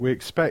We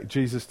expect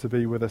Jesus to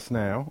be with us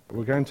now.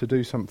 We're going to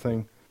do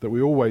something that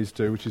we always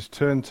do, which is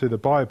turn to the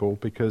Bible,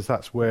 because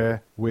that's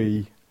where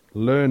we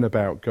learn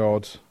about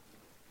God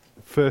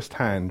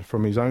firsthand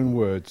from his own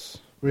words.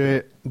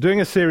 We're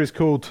doing a series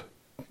called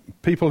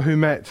People Who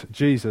Met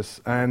Jesus,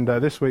 and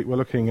this week we're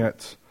looking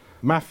at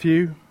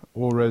Matthew,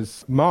 or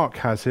as Mark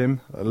has him,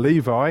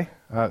 Levi,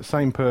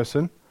 same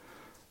person.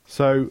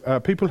 So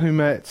people who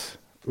met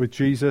with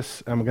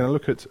Jesus, and we're going to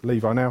look at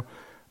Levi. Now,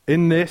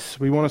 in this,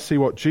 we want to see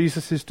what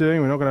Jesus is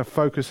doing. We're not going to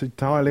focus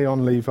entirely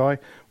on Levi.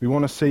 We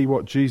want to see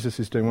what Jesus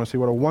is doing. We want to see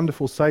what a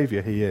wonderful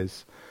Saviour he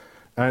is.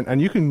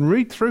 And you can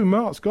read through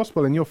Mark's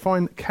Gospel and you'll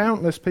find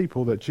countless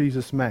people that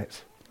Jesus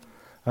met.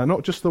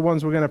 Not just the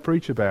ones we're going to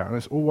preach about. And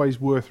it's always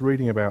worth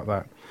reading about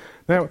that.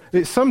 Now,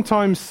 it's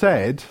sometimes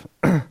said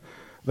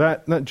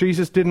that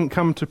Jesus didn't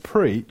come to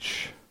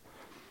preach,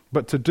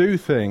 but to do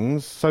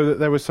things so that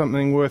there was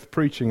something worth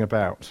preaching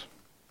about.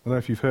 I don't know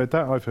if you've heard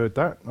that. I've heard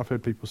that. I've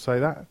heard people say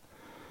that.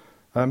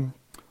 I don't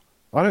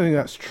think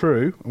that's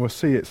true, and we'll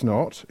see it's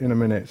not in a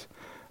minute.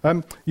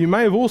 You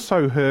may have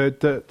also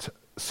heard that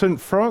St.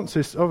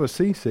 Francis of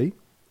Assisi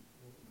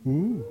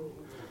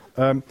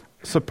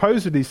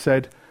supposedly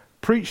said,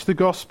 preach the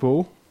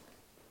gospel,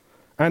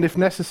 and if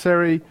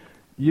necessary,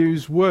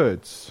 use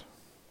words.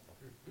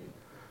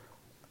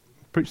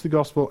 Preach the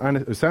gospel, and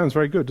it sounds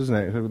very good, doesn't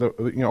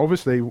it?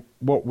 Obviously,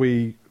 what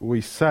we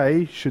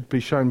say should be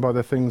shown by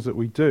the things that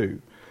we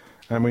do.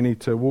 And we need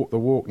to walk the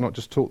walk, not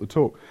just talk the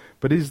talk.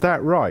 But is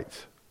that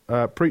right?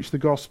 Preach the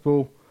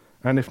gospel,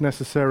 and if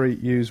necessary,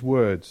 use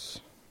words.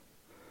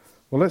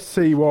 Well, let's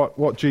see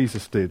what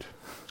Jesus did.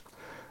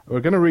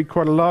 We're going to read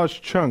quite a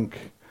large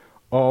chunk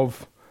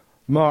of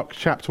Mark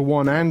chapter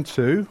 1 and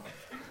 2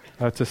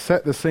 to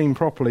set the scene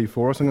properly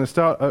for us. I'm going to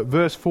start at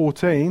verse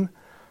 14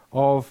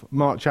 of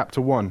Mark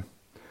chapter 1.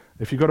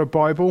 If you've got a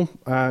Bible,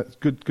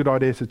 good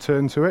idea to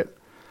turn to it.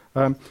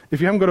 If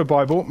you haven't got a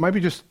Bible,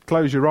 maybe just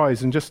close your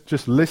eyes and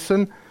just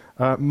listen.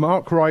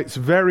 Mark writes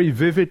very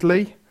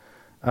vividly,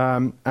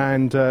 and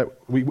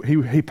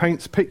he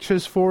paints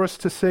pictures for us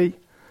to see.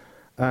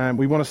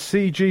 We want to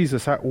see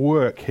Jesus at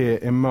work here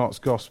in Mark's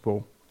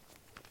Gospel.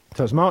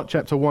 So it's Mark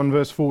chapter 1,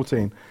 verse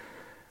 14.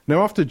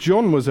 Now after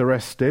John was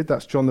arrested,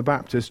 that's John the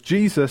Baptist,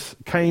 Jesus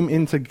came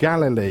into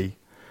Galilee,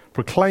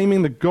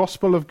 proclaiming the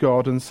gospel of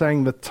God and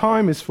saying, the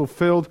time is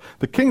fulfilled,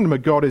 the kingdom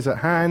of God is at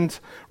hand,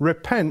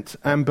 repent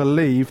and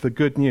believe the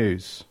good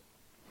news.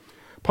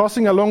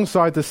 Passing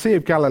alongside the Sea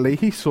of Galilee,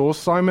 he saw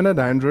Simon and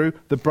Andrew,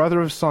 the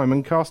brother of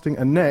Simon, casting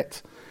a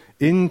net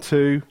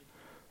into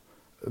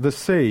the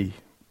sea.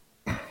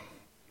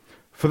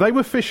 For they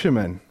were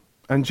fishermen,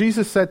 and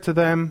Jesus said to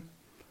them,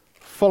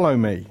 follow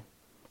me,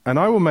 and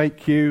I will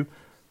make you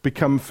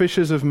become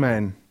fishers of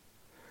men.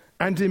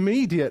 And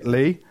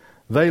immediately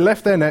they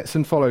left their nets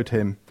and followed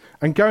him.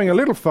 And going a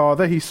little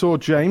farther, he saw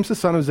James, the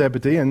son of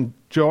Zebedee, and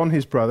John,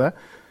 his brother,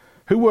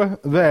 who were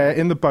there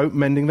in the boat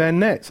mending their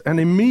nets. And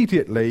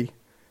immediately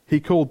he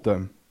called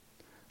them.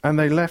 And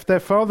they left their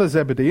father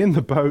Zebedee in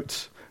the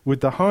boat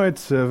with the hired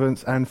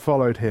servants and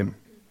followed him.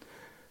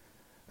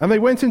 And they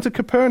went into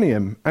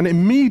Capernaum. And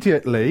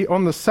immediately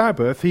on the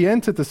Sabbath he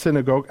entered the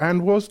synagogue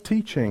and was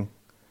teaching.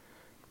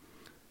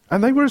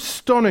 And they were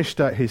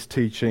astonished at his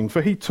teaching,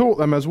 for he taught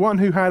them as one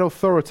who had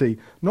authority,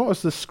 not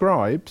as the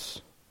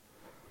scribes.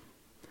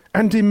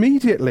 And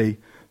immediately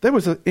there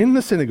was in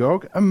the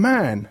synagogue a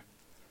man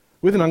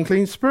with an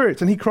unclean spirit,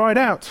 and he cried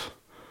out,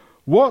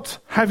 what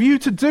have you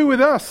to do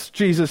with us,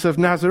 Jesus of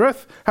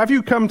Nazareth? Have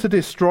you come to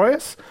destroy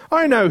us?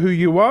 I know who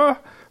you are,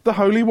 the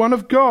Holy One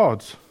of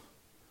God.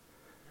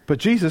 But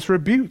Jesus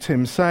rebuked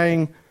him,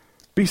 saying,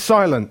 be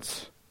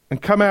silent,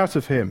 and come out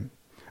of him.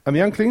 And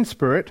the unclean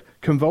spirit,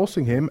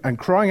 convulsing him and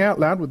crying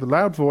out loud with a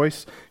loud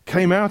voice,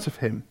 came out of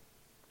him.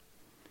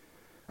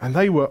 And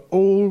they were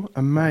all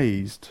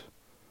amazed,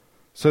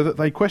 so that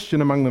they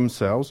questioned among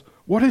themselves,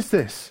 what is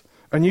this?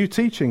 A new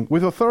teaching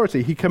with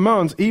authority. He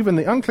commands even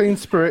the unclean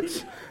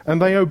spirits, and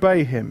they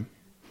obey him.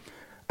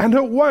 And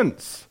at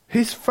once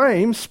his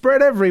fame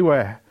spread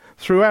everywhere,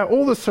 throughout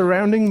all the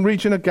surrounding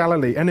region of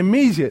Galilee. And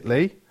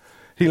immediately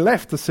he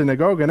left the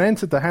synagogue and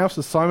entered the house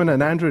of Simon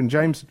and Andrew and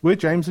James, with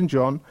James and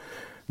John.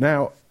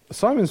 Now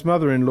Simon's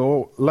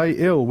mother-in-law lay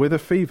ill with a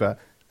fever,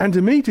 and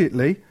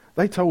immediately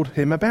they told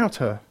him about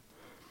her.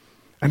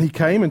 And he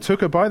came and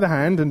took her by the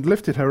hand and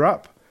lifted her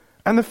up,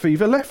 and the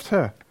fever left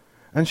her,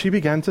 and she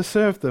began to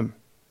serve them.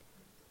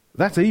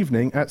 That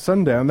evening at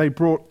sundown they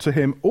brought to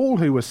him all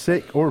who were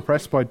sick or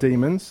oppressed by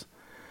demons,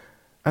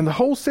 and the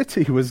whole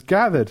city was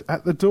gathered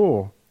at the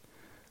door.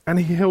 And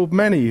he healed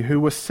many who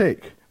were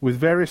sick with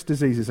various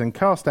diseases and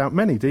cast out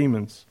many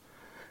demons.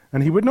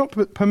 And he would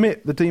not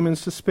permit the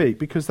demons to speak,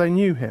 because they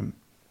knew him.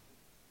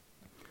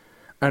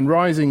 And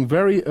rising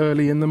very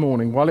early in the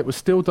morning, while it was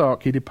still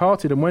dark, he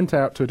departed and went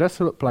out to a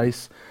desolate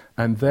place,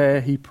 and there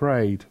he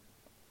prayed.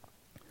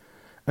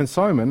 And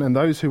Simon and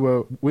those who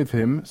were with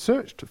him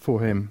searched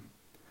for him.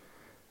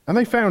 And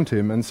they found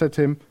him and said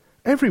to him,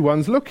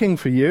 everyone's looking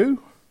for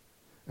you.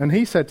 And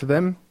he said to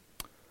them,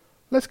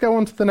 let's go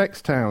on to the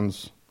next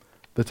towns,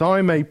 that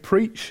I may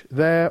preach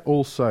there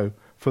also,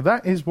 for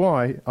that is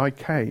why I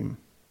came."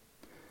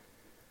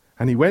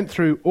 And he went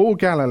through all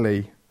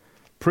Galilee,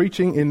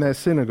 preaching in their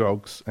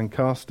synagogues and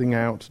casting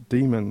out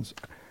demons.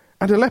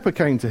 And a leper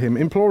came to him,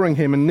 imploring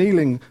him, and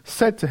kneeling,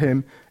 said to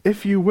him,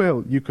 "If you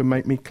will, you can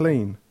make me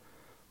clean."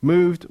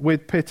 Moved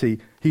with pity,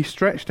 he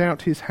stretched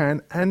out his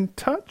hand and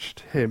touched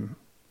him,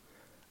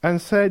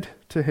 and said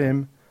to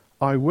him,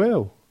 "I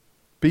will,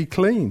 be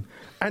clean."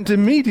 And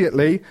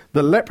immediately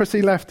the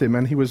leprosy left him,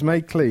 and he was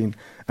made clean.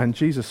 And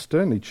Jesus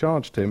sternly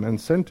charged him and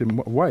sent him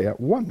away at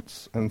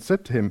once, and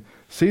said to him,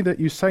 "See that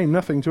you say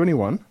nothing to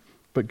anyone,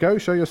 but go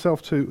show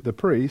yourself to the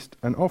priest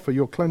and offer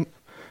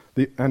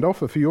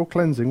for your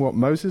cleansing what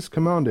Moses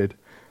commanded,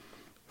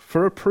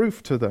 for a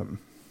proof to them."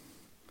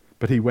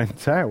 But he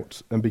went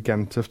out and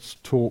began to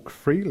talk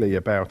freely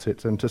about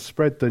it and to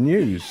spread the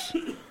news,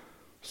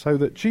 so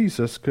that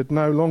Jesus could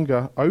no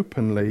longer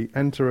openly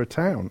enter a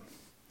town,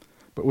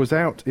 but was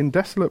out in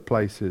desolate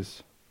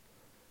places.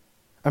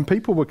 And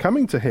people were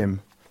coming to him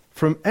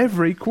from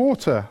every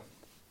quarter.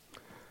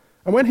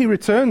 And when he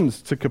returned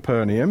to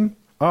Capernaum,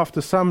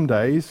 after some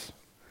days,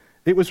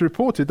 it was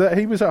reported that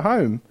he was at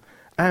home,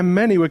 and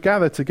many were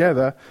gathered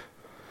together,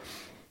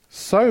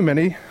 so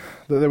many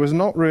that there was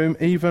not room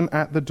even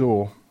at the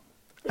door.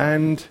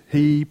 And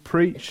he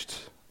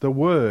preached the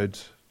word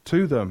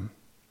to them.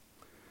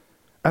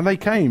 And they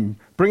came,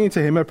 bringing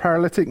to him a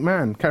paralytic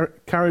man,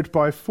 carried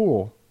by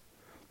 4.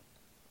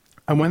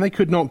 And when they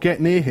could not get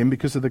near him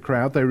because of the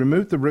crowd, they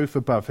removed the roof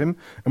above him,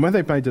 and when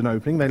they made an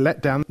opening, they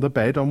let down the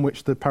bed on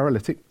which the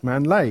paralytic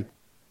man lay.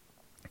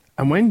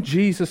 And when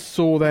Jesus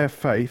saw their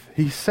faith,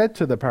 he said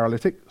to the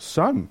paralytic,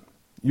 "Son,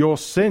 your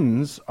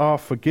sins are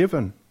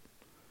forgiven."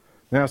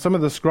 Now some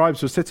of the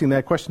scribes were sitting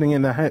there questioning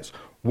in their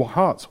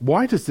hearts,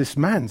 "Why does this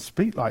man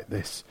speak like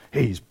this?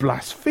 He's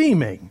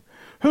blaspheming.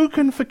 Who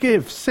can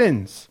forgive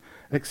sins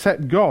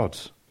except God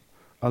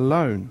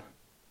alone?"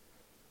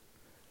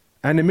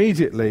 And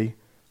immediately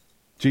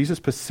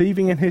Jesus,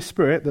 perceiving in his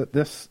spirit that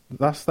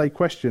thus they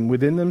questioned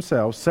within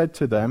themselves, said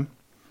to them,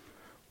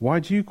 "Why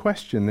do you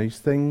question these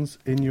things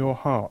in your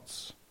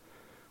hearts?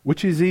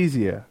 Which is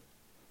easier,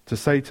 to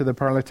say to the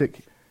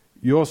paralytic,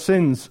 'Your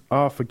sins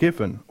are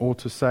forgiven,' or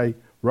to say,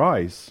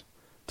 'Rise,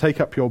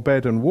 take up your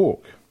bed and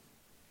walk'?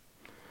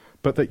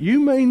 But that you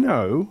may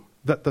know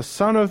that the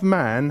Son of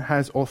Man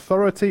has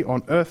authority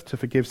on earth to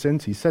forgive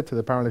sins," he said to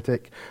the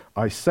paralytic,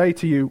 "I say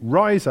to you,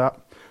 rise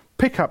up,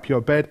 pick up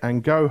your bed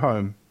and go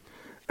home."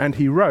 And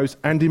he rose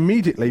and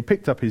immediately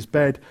picked up his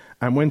bed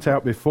and went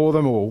out before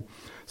them all,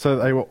 so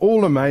that they were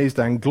all amazed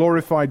and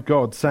glorified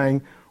God,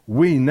 saying,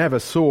 "We never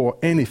saw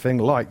anything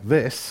like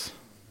this."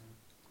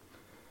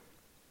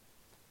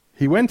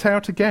 He went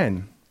out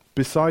again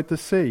beside the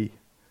sea,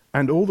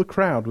 and all the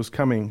crowd was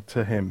coming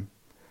to him,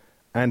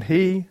 and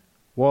he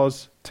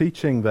was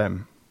teaching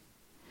them.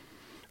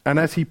 And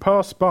as he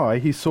passed by,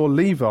 he saw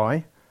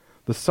Levi,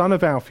 the son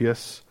of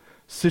Alphaeus,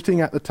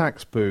 sitting at the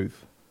tax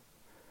booth.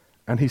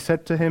 And he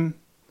said to him,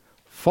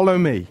 "Follow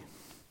me."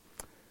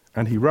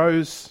 And he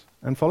rose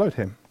and followed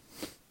him.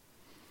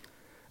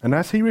 And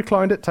as he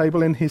reclined at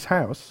table in his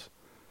house,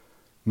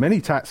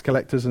 many tax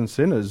collectors and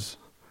sinners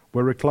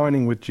were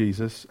reclining with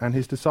Jesus and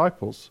his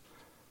disciples,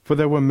 for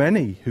there were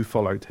many who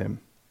followed him.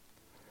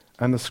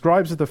 And the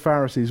scribes of the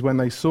Pharisees, when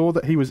they saw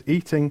that he was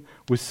eating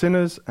with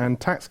sinners and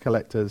tax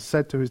collectors,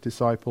 said to his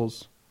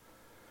disciples,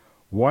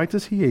 "Why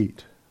does he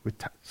eat with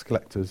tax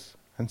collectors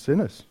and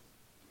sinners?"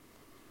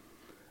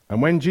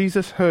 And when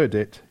Jesus heard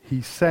it,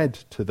 he said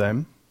to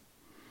them,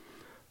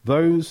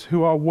 "Those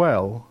who are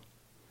well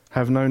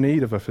have no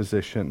need of a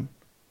physician,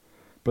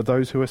 but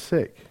those who are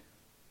sick.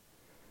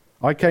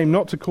 I came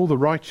not to call the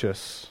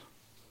righteous,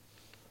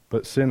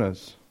 but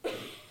sinners."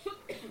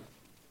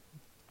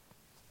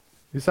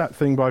 Is that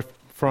thing by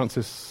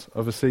Francis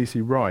of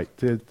Assisi right?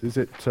 Is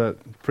it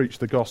preach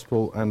the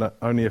gospel and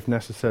only if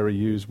necessary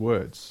use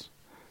words?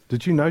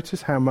 Did you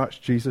notice how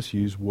much Jesus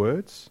used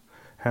words?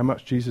 How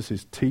much Jesus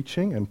is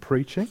teaching and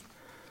preaching?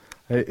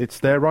 It's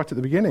there right at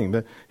the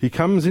beginning. He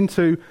comes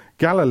into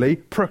Galilee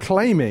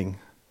proclaiming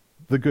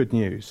the good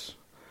news.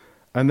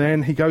 And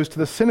then he goes to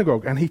the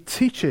synagogue and he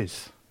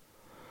teaches.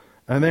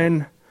 And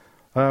then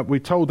we're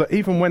told that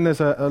even when there's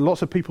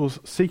lots of people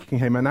seeking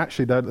him, and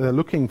actually they're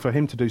looking for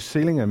him to do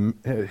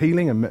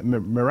healing and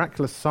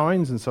miraculous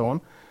signs and so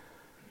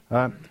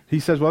on, he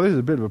says, "Well, this is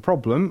a bit of a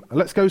problem.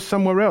 Let's go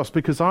somewhere else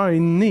because I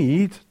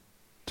need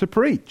to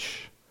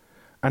preach."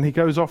 And he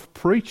goes off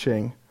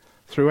preaching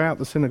throughout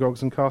the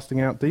synagogues and casting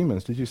out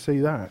demons. Did you see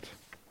that?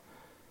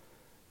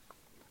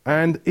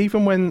 And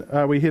even when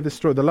we hear this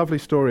story, the lovely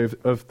story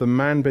of the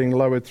man being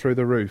lowered through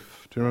the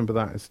roof. Do you remember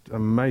that? It's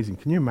amazing.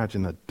 Can you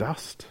imagine the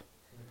dust?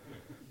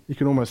 You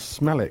can almost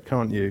smell it,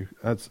 can't you?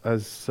 As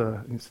it's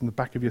in the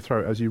back of your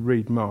throat as you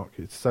read Mark.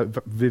 It's so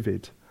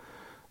vivid.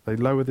 They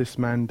lower this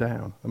man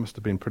down. That must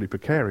have been pretty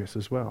precarious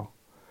as well.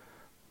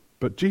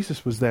 But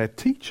Jesus was there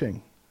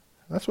teaching.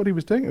 That's what he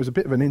was doing. It was a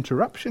bit of an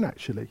interruption,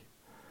 actually.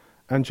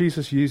 And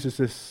Jesus uses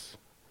this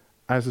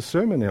as a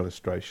sermon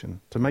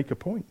illustration to make a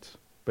point.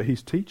 But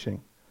he's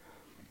teaching.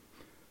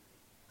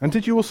 And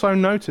did you also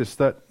notice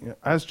that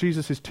as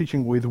Jesus is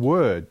teaching with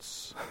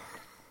words,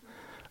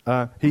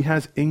 he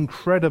has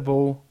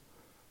incredible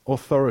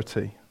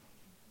authority.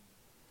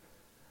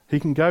 He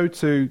can go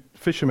to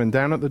fishermen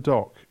down at the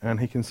dock and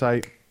he can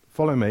say,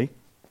 "Follow me,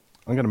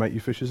 I'm going to make you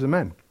fishers of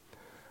men."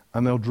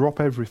 And they'll drop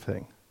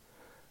everything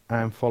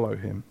and follow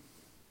him.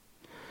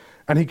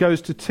 And he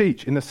goes to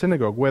teach in the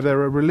synagogue where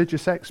there are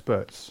religious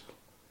experts.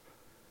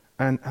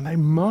 And they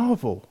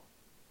marvel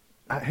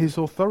at his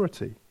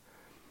authority.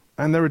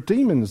 And there are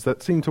demons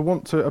that seem to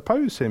want to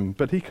oppose him,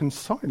 but he can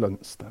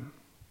silence them.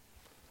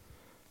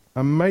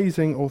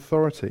 Amazing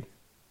authority.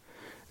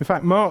 In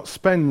fact, Mark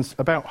spends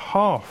about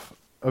half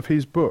of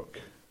his book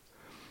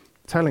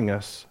telling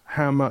us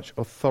how much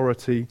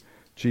authority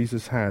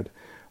Jesus had.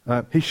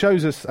 He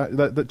shows us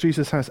that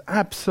Jesus has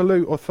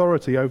absolute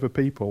authority over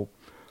people,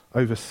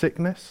 over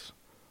sickness,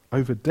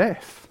 over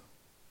death,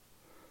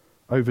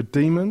 over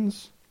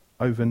demons,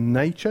 over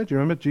nature. Do you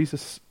remember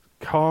Jesus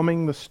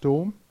calming the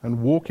storm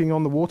and walking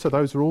on the water?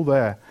 Those are all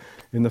there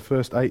in the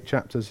first 8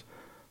 chapters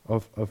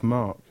of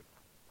Mark.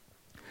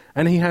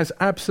 And he has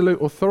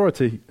absolute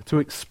authority to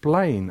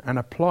explain and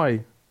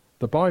apply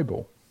the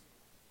Bible.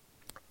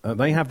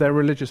 They have their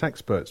religious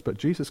experts, but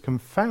Jesus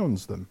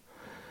confounds them.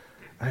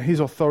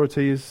 His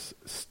authority is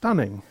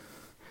stunning.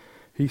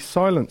 He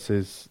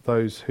silences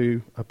those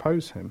who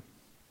oppose him.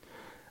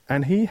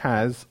 And he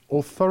has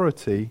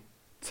authority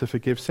to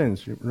forgive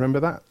sins. You remember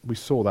that? We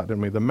saw that,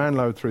 didn't we? The man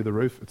lowered through the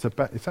roof.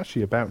 It's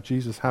actually about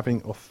Jesus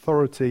having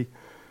authority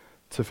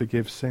to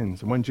forgive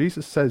sins. And when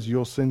Jesus says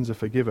your sins are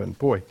forgiven,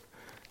 boy,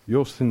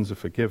 your sins are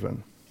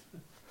forgiven.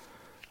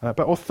 But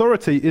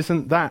authority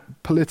isn't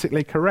that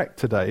politically correct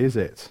today, is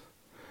it?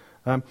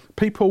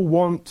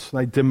 People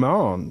they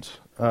demand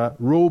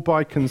rule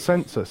by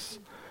consensus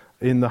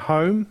in the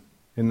home,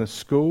 in the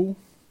school,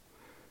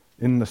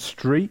 in the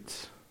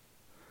street.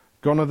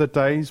 Gone are the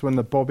days when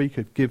the bobby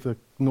could give a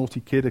naughty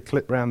kid a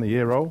clip round the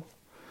ear hole.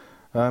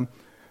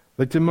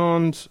 They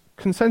demand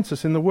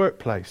consensus in the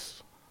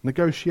workplace,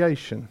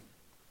 negotiation,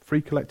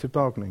 free collective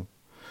bargaining.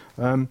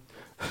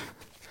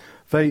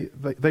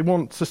 They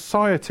want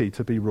society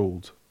to be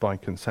ruled by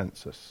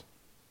consensus.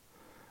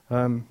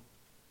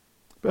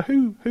 But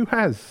who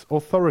has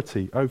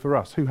authority over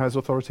us? Who has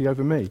authority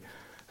over me?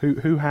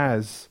 Who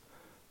has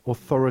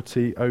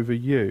authority over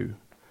you?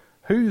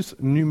 Who's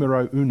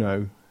numero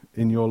uno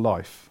in your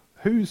life?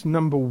 Who's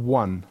number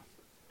one?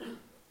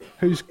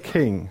 Who's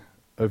king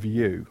of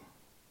you?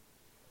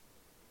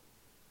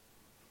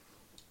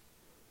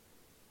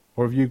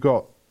 Or have you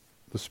got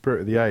the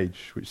spirit of the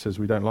age which says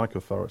we don't like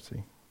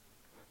authority?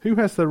 Who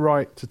has the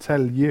right to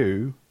tell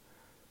you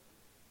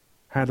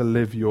how to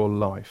live your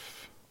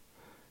life?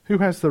 Who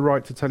has the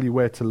right to tell you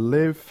where to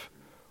live,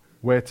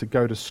 where to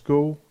go to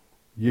school,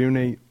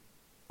 uni,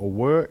 or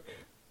work?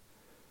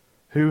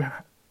 Who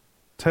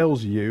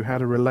tells you how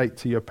to relate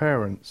to your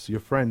parents,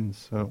 your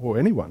friends, or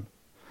anyone?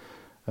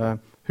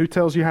 Who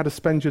tells you how to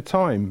spend your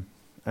time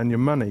and your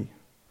money?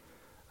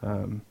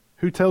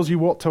 Who tells you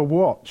what to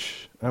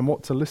watch and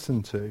what to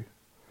listen to,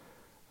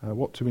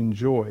 what to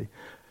enjoy?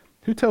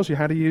 Who tells you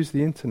how to use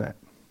the internet?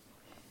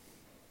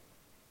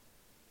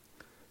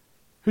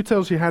 Who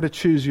tells you how to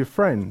choose your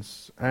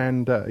friends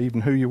and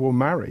even who you will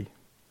marry?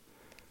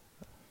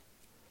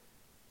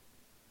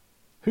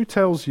 Who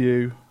tells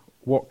you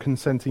what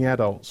consenting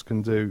adults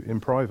can do in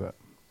private?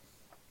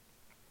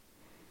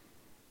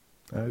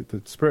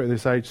 The spirit of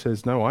this age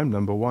says, no, I'm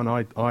number one.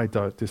 I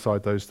don't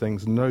decide those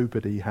things.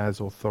 Nobody has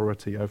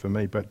authority over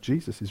me. But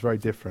Jesus is very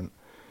different.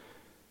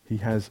 He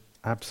has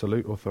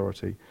absolute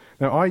authority.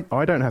 Now,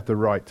 I don't have the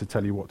right to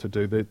tell you what to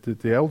do.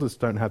 The elders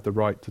don't have the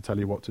right to tell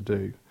you what to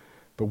do.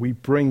 But we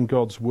bring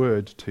God's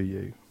word to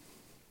you.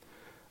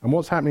 And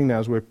what's happening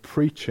now is we're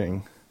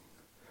preaching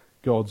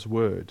God's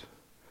word.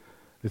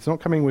 It's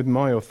not coming with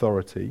my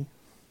authority.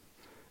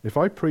 If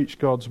I preach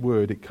God's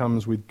word, it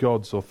comes with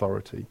God's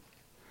authority.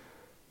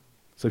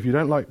 So if you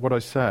don't like what I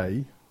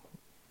say,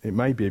 it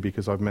may be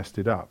because I've messed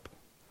it up.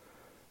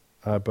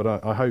 But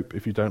I hope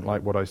if you don't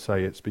like what I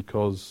say, it's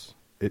because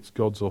it's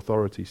God's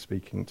authority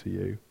speaking to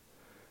you.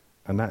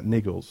 And that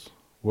niggles.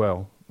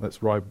 Well,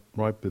 let's ride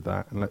with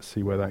that and let's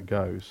see where that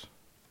goes.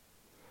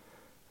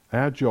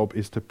 Our job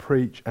is to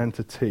preach and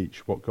to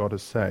teach what God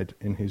has said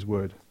in his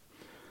word.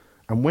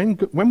 And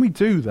when we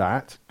do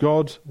that,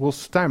 God will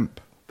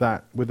stamp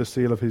that with the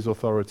seal of his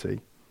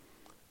authority.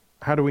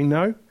 How do we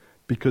know?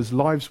 Because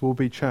lives will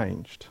be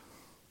changed.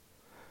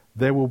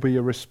 There will be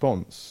a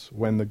response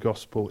when the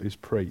gospel is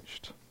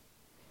preached.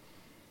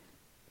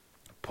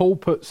 Paul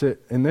puts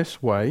it in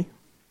this way.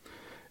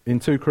 In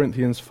 2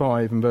 Corinthians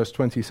 5 and verse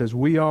 20 he says,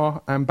 we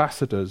are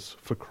ambassadors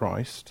for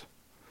Christ.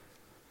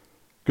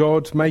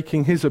 God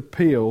making his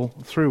appeal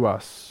through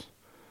us.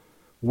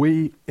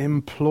 We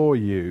implore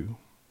you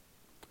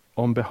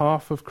on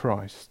behalf of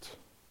Christ,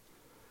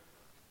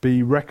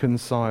 be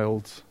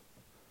reconciled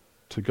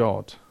to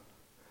God.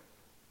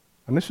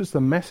 And this was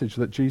the message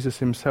that Jesus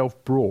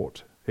himself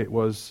brought. It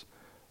was,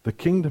 the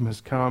kingdom has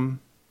come,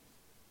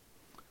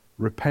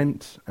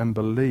 repent and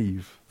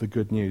believe the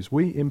good news.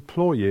 We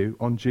implore you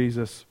on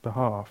Jesus'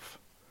 behalf.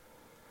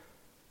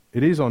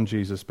 It is on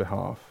Jesus'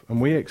 behalf,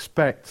 and we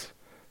expect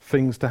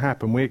things to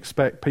happen. We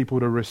expect people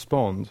to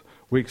respond.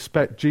 We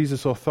expect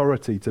Jesus'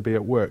 authority to be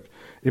at work.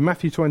 In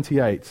Matthew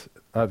 28,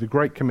 the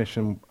Great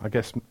Commission, I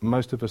guess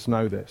most of us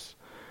know this,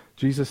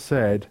 Jesus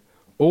said,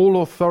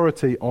 "All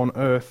authority on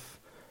earth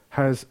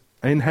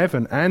in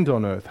heaven and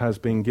on earth has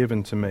been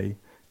given to me.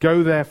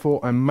 Go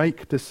therefore and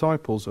make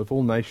disciples of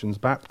all nations,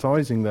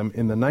 baptizing them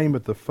in the name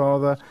of the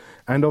Father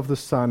and of the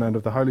Son and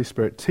of the Holy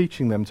Spirit,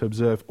 teaching them to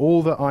observe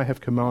all that I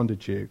have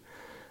commanded you.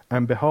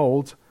 And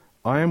behold,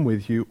 I am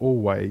with you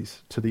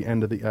always to the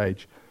end of the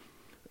age."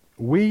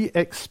 We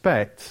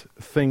expect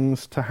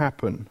things to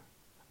happen.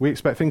 We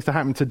expect things to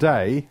happen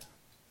today,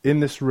 in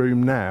this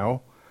room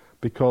now,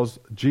 because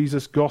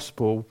Jesus'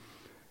 gospel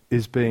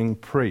is being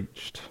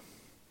preached.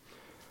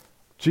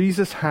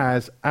 Jesus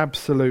has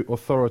absolute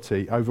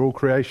authority over all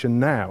creation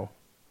now.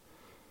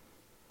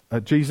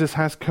 Jesus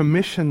has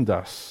commissioned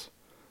us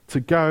to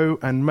go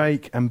and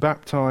make and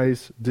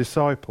baptize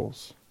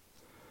disciples.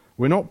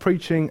 We're not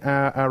preaching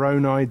our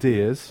own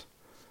ideas,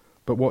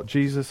 but what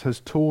Jesus has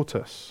taught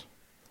us.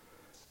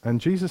 And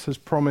Jesus has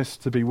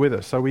promised to be with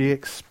us, so we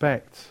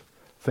expect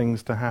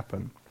things to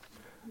happen.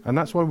 And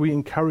that's why we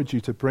encourage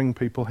you to bring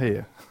people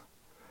here.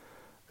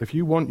 If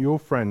you want your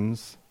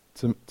friends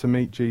to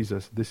meet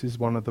Jesus, this is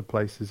one of the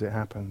places it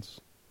happens.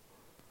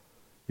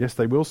 Yes,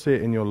 they will see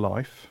it in your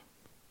life,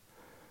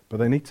 but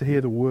they need to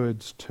hear the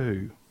words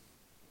too.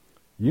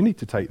 You need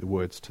to take the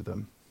words to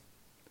them.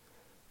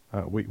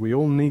 We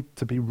all need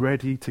to be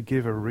ready to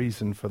give a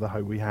reason for the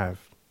hope we have,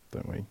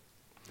 don't we?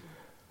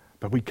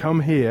 But we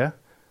come here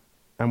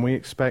and we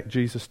expect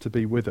Jesus to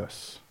be with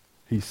us.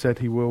 He said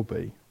he will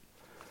be.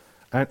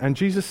 And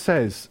Jesus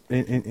says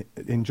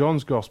in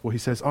John's Gospel, he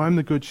says, "I am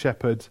the good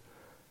shepherd,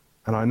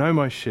 and I know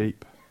my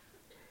sheep,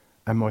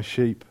 and my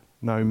sheep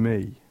know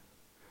me."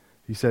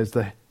 He says,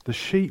 the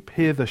sheep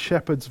hear the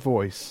shepherd's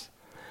voice,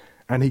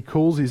 and he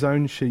calls his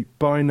own sheep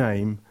by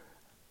name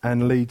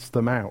and leads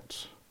them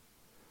out.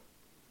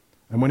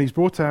 And when he's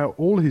brought out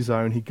all his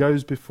own, he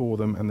goes before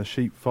them, and the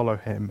sheep follow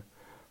him,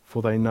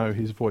 for they know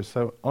his voice.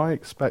 So I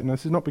expect, and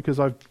this is not because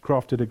I've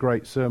crafted a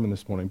great sermon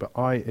this morning, but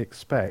I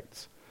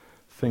expect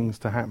things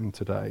to happen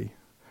today.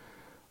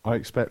 I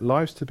expect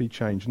lives to be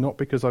changed, not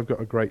because I've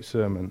got a great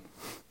sermon,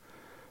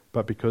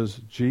 but because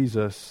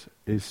Jesus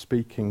is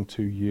speaking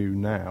to you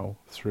now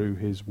through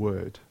his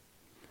word.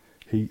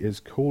 He is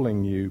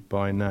calling you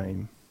by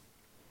name.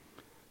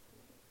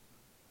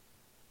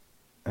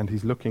 And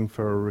he's looking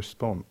for a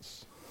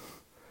response.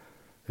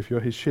 If you're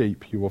his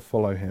sheep, you will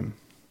follow him.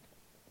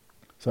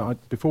 So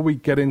before we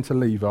get into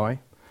Levi,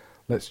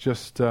 let's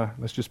just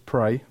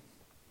pray.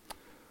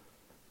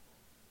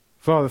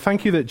 Father,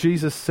 thank you that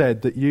Jesus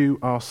said that you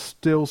are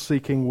still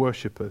seeking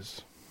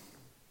worshippers.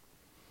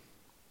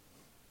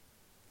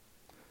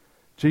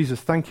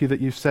 Jesus, thank you that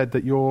you've said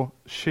that your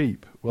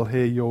sheep will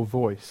hear your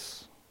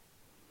voice.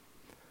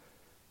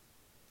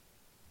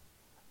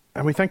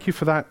 And we thank you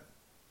for that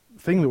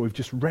thing that we've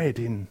just read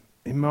in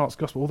Mark's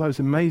Gospel, all those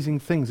amazing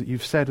things that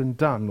you've said and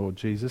done, Lord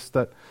Jesus,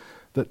 that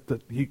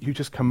you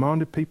just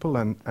commanded people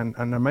and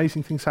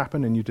amazing things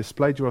happen, and you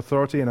displayed your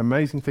authority and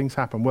amazing things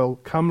happen. Well,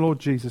 come, Lord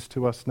Jesus,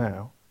 to us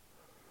now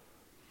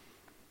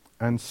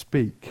and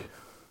speak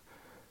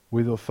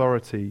with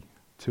authority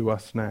to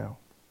us now.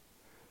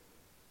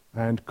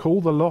 And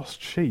call the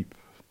lost sheep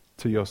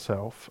to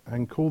yourself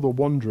and call the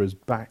wanderers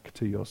back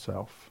to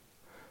yourself.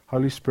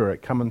 Holy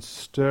Spirit, come and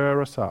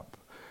stir us up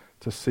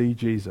to see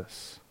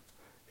Jesus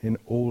in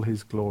all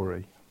his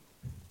glory.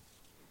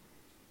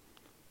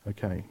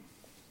 Okay.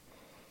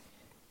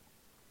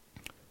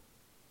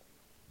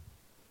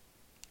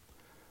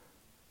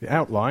 The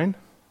outline,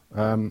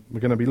 we're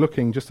going to be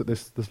looking just at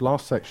this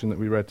last section that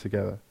we read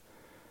together.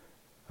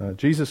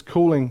 Jesus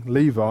calling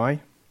Levi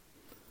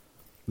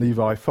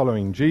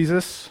following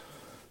Jesus.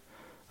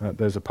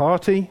 There's a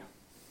party.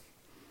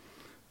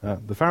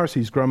 The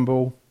Pharisees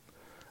grumble,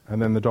 and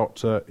then the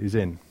doctor is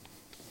in.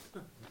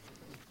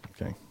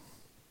 Okay.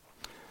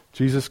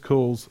 Jesus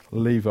calls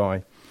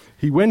Levi.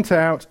 He went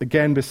out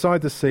again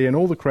beside the sea, and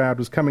all the crowd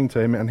was coming to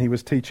him, and he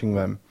was teaching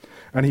them.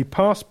 And he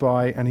passed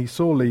by, and he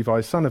saw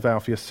Levi, son of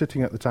Alphaeus,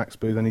 sitting at the tax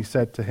booth, and he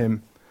said to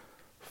him,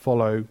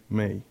 "Follow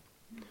me."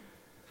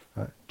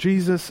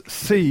 Jesus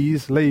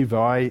sees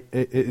Levi.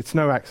 It's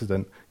no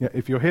accident.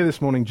 If you're here this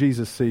morning,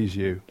 Jesus sees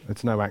you.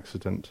 It's no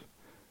accident.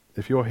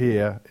 If you're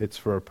here, it's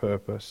for a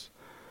purpose.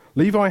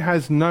 Levi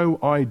has no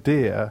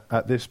idea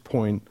at this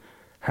point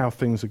how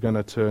things are going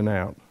to turn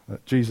out.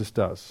 Jesus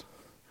does.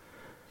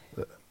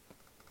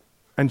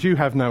 And you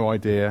have no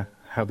idea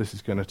how this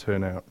is going to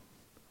turn out.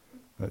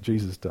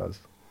 Jesus does.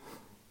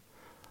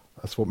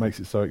 That's what makes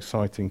it so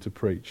exciting to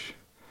preach.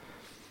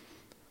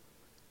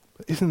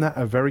 But isn't that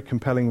a very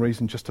compelling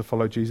reason just to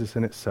follow Jesus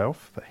in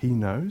itself? That he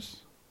knows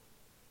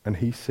and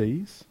he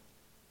sees?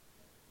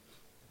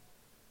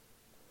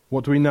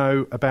 What do we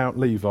know about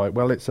Levi?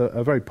 Well, it's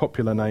a very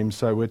popular name,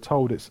 so we're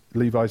told it's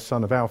Levi's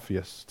son of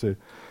Alphaeus, to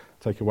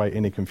take away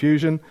any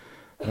confusion.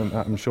 And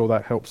I'm sure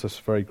that helps us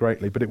very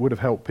greatly. But it would have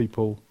helped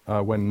people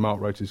when Mark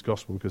wrote his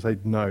gospel, because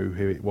they'd know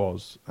who it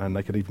was, and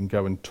they could even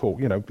go and talk.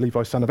 You know,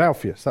 Levi, son of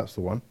Alphaeus, that's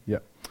the one. Yeah.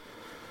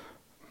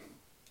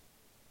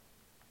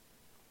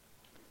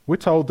 We're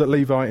told that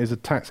Levi is a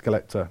tax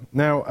collector.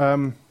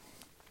 Now,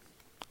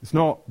 it's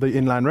not the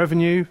Inland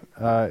Revenue,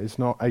 it's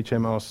not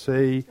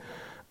HMRC,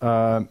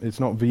 it's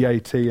not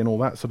VAT and all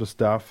that sort of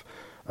stuff.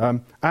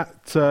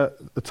 At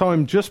the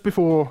time just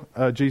before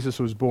Jesus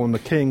was born, the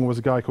king was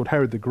a guy called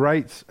Herod the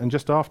Great, and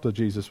just after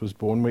Jesus was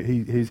born,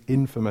 he's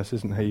infamous,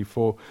 isn't he,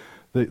 for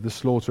the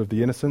slaughter of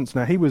the innocents.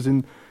 Now, he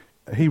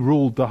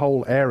ruled the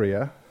whole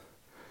area.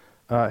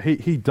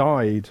 He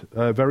died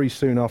very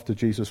soon after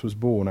Jesus was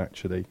born,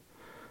 actually.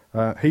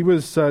 He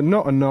was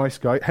not a nice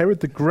guy. Herod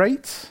the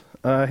Great,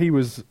 he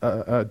was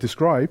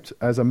described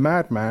as a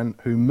madman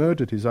who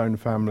murdered his own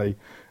family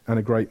and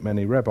a great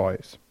many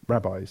rabbis.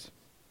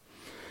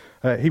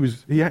 He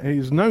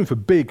was known for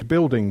big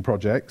building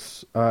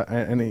projects,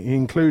 and he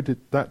included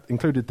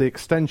the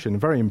extension, a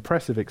very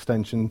impressive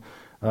extension,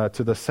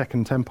 to the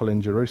Second Temple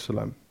in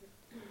Jerusalem.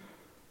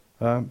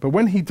 But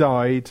when he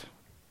died,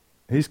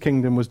 his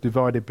kingdom was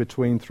divided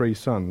between three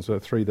sons, or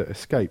three that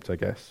escaped, I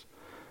guess.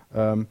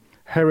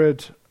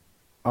 Herod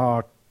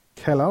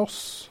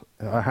Archelaus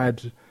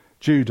had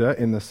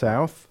Judah in the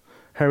south,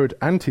 Herod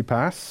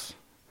Antipas,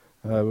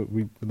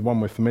 the one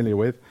we're familiar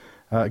with,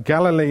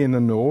 Galilee in the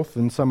north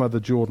and some of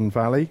the Jordan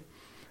Valley,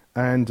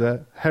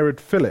 and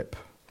Herod Philip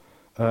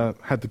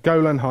had the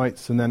Golan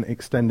Heights and then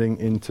extending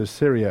into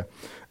Syria.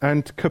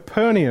 And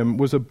Capernaum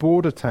was a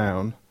border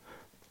town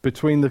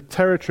between the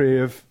territory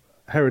of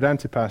Herod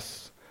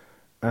Antipas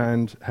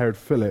and Herod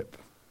Philip.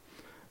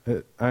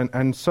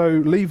 And so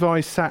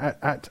Levi sat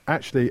at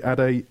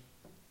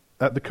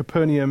the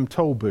Capernaum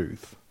toll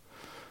booth.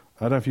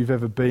 I don't know if you've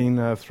ever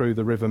been through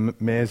the River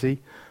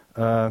Mersey,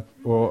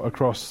 or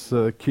across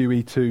the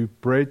QE2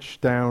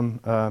 bridge down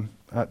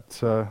at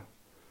the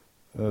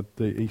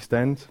East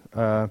End.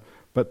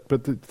 But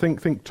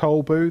think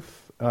toll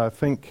booth.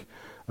 Think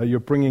you're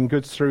bringing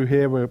goods through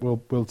here.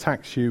 We'll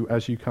tax you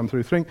as you come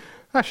through.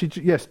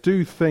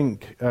 Do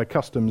think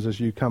customs as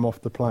you come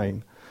off the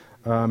plane.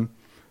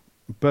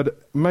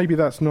 But maybe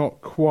that's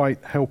not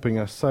quite helping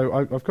us. So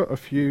I've got a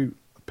few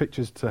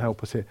pictures to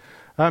help us here.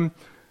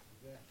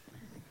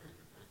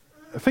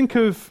 Think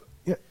of...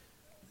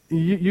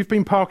 You've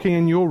been parking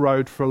in your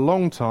road for a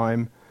long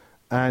time,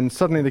 and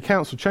suddenly the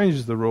council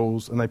changes the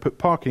rules and they put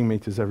parking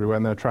meters everywhere,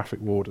 and there are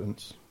traffic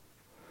wardens.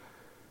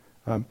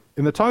 In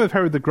the time of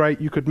Herod the Great,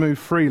 you could move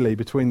freely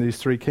between these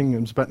three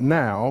kingdoms, but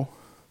now,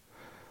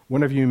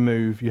 whenever you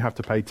move, you have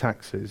to pay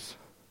taxes.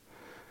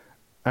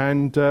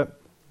 And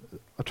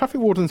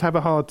traffic wardens have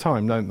a hard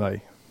time, don't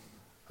they?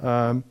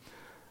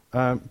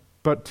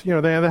 But, you know,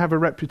 they have a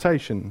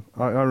reputation.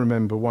 I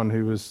remember one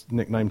who was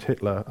nicknamed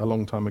Hitler a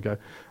long time ago,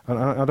 and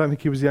I don't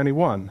think he was the only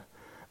one.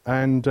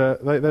 And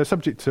they're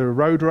subject to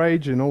road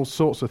rage and all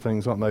sorts of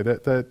things, aren't they?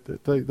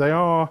 They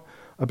are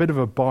a bit of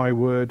a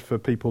byword for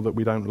people that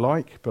we don't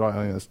like, but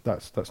I think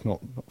that's not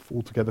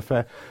altogether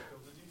fair.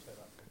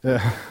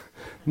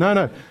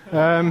 No.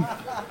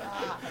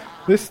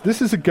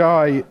 This is a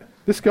guy.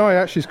 This guy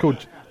actually is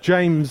called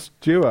James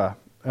Dewar.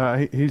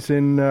 He's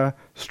in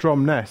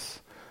Stromness.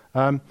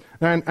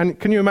 And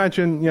can you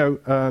imagine,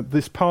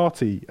 this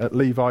party at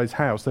Levi's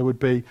house? There would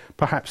be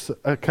perhaps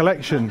a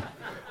collection,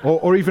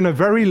 or even a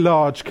very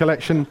large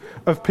collection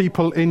of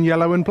people in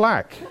yellow and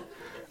black,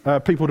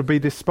 people to be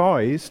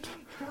despised.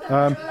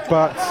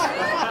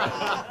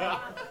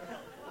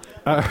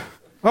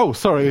 Oh,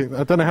 sorry,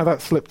 I don't know how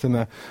that slipped in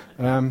there.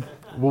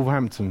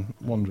 Wolverhampton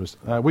Wanderers.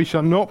 We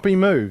shall not be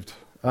moved.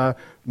 No,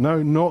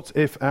 not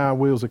if our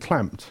wheels are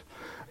clamped.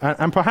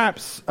 And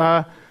perhaps...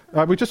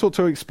 we just ought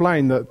to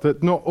explain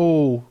that not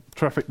all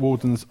traffic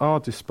wardens are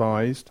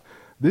despised.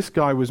 This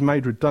guy was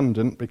made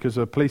redundant because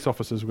police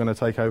officers were going to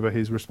take over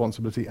his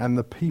responsibility, and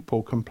the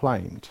people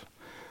complained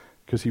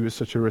because he was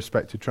such a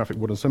respected traffic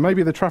warden. So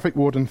maybe the traffic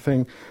warden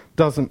thing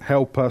doesn't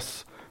help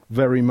us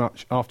very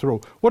much after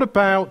all. What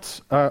about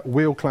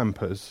wheel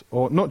clampers?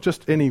 Or not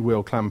just any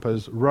wheel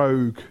clampers,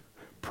 rogue,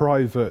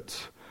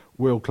 private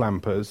wheel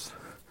clampers.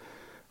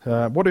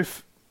 What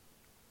if...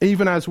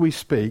 Even as we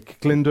speak,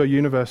 Glyndŵr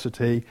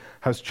University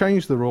has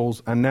changed the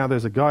rules, and now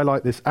there's a guy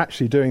like this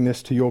actually doing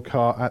this to your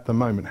car at the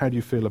moment. How do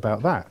you feel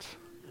about that?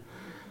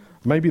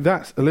 Maybe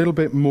that's a little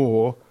bit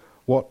more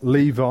what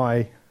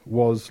Levi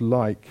was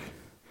like.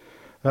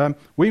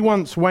 We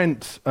once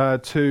went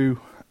to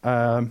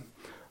a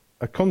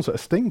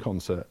Sting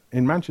concert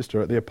in Manchester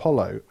at the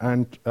Apollo,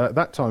 and at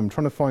that time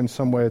trying to find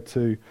somewhere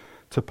to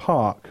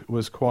park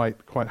was quite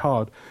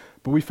hard.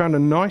 But we found a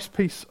nice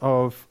piece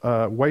of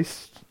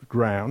waste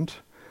ground.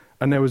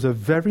 And there was a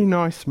very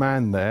nice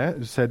man there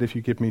who said, if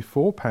you give me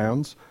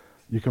 £4,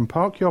 you can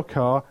park your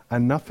car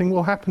and nothing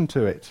will happen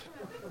to it.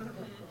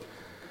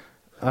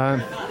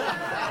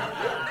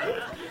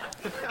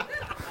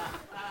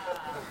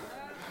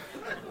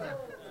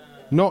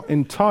 Not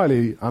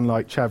entirely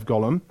unlike Chav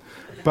Gollum,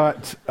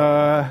 but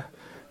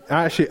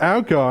Actually,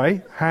 our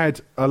guy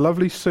had a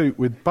lovely suit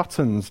with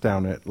buttons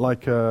down it,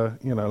 like a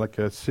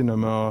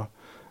cinema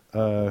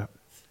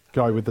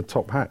guy with the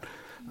top hat.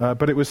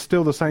 But it was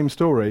still the same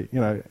story.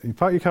 You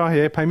park your car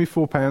here, pay me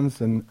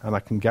 £4, and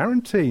I can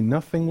guarantee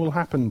nothing will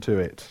happen to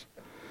it.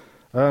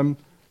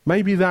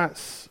 Maybe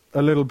that's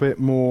a little bit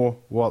more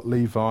what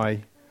Levi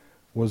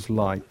was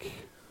like.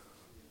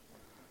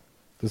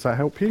 Does that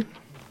help you?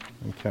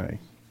 Okay.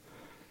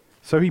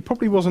 So he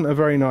probably wasn't a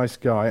very nice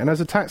guy, and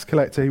as a tax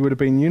collector he would have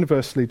been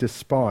universally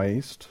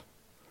despised.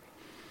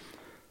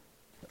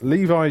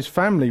 Levi's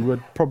family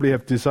would probably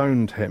have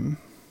disowned him,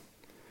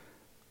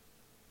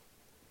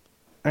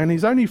 and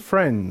his only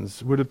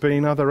friends would have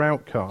been other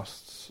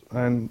outcasts,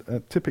 and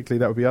typically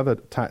that would be other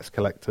tax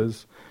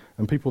collectors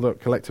and people that are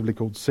collectively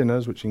called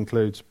sinners, which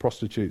includes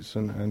prostitutes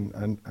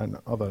and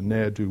other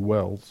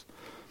ne'er-do-wells.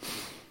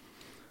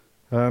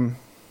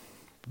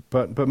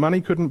 But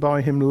money couldn't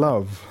buy him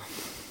love.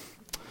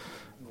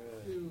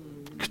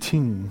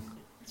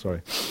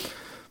 Sorry.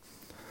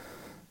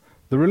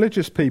 The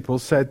religious people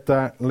said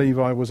that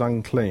Levi was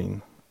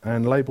unclean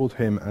and labelled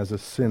him as a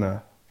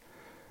sinner.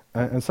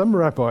 And some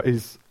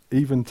rabbis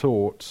even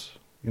taught,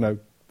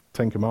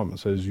 Ten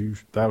Commandments says,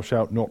 thou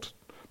shalt not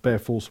bear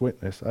false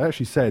witness. I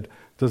actually said, it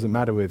doesn't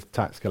matter with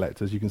tax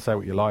collectors. You can say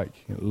what you like.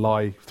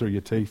 Lie through your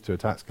teeth to a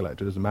tax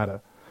collector. It doesn't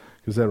matter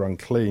because they're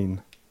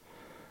unclean.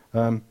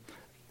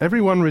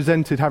 Everyone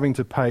resented having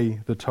to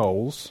pay the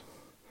tolls.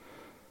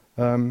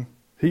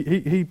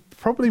 He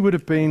probably would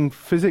have been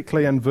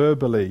physically and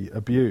verbally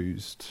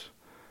abused.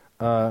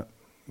 The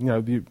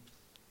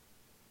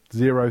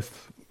 0th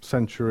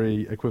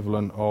century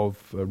equivalent of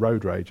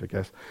road rage, I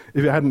guess,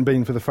 if it hadn't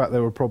been for the fact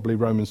there were probably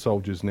Roman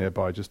soldiers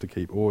nearby just to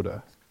keep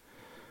order.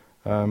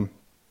 But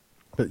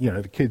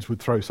the kids would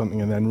throw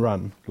something and then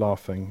run,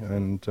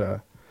 laughing,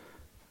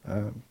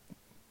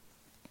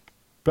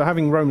 but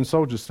having Roman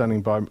soldiers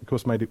standing by, of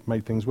course,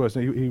 made things worse.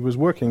 He was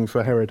working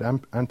for Herod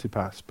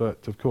Antipas,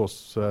 but of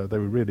course they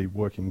were really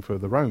working for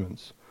the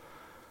Romans.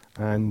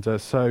 And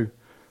so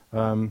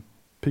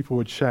people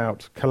would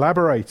shout,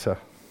 "Collaborator,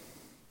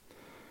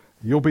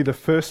 you'll be the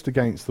first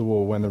against the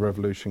wall when the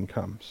revolution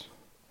comes."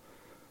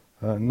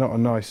 Not a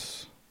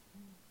nice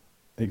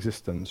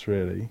existence,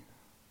 really.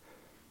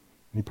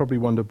 He probably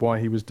wondered why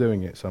he was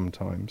doing it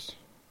sometimes.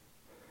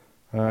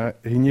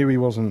 He knew he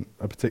wasn't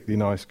a particularly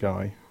nice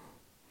guy.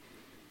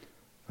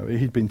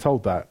 He'd been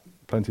told that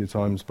plenty of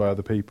times by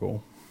other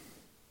people.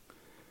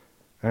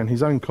 And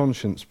his own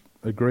conscience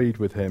agreed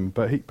with him,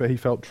 but he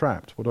felt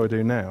trapped. What do I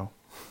do now?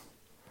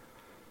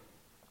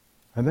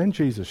 And then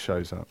Jesus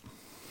shows up.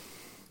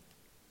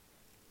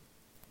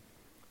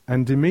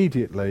 And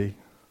immediately,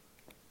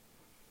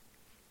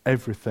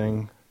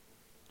 everything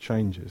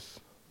changes.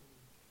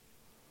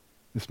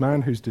 This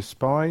man who's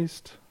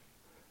despised,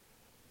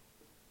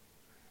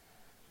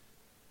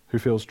 who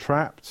feels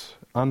trapped,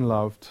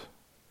 unloved,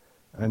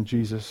 and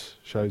Jesus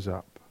shows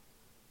up,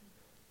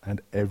 and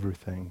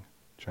everything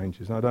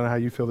changes. And I don't know how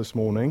you feel this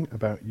morning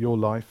about your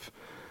life,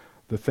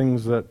 the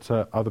things that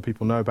other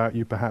people know about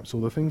you perhaps,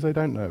 or the things they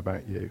don't know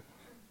about you.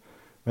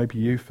 Maybe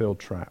you feel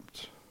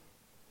trapped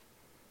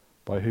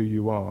by who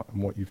you are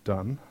and what you've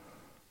done.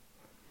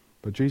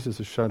 But Jesus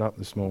has shown up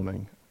this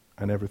morning,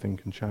 and everything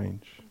can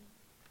change.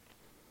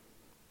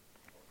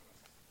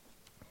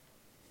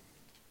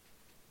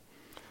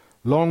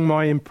 Long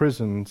my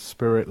imprisoned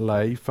spirit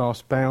lay,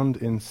 fast bound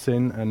in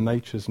sin and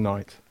nature's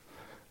night.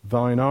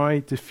 Thine eye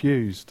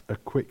diffused a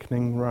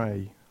quickening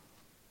ray.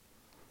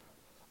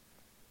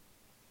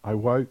 I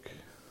woke,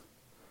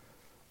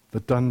 the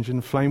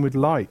dungeon flamed with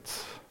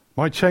light.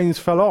 My chains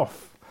fell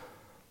off.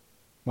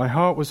 My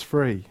heart was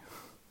free.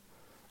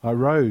 I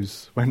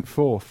rose, went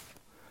forth,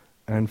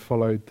 and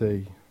followed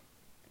thee.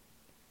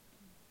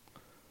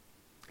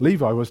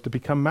 Levi was to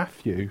become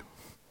Matthew,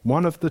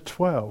 one of the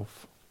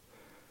 12.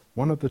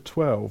 One of the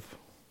 12,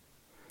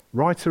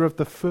 writer of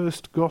the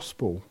first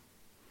gospel.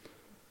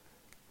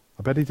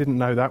 I bet he didn't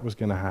know that was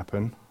going to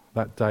happen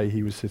that day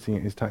he was sitting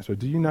at his tax board.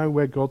 Do you know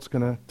where God's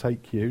going to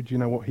take you? Do you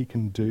know what he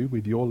can do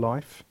with your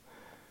life?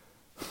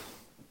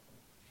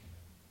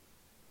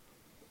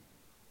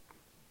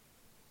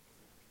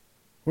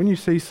 When you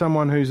see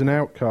someone who's an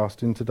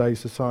outcast in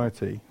today's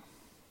society,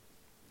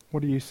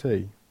 what do you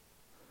see?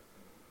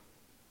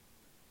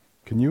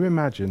 Can you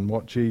imagine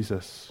what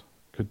Jesus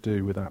could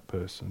do with that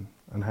person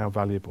and how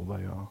valuable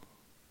they are?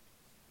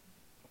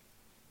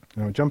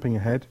 Now, jumping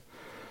ahead,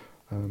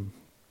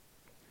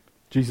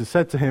 Jesus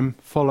said to him,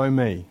 "Follow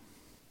me."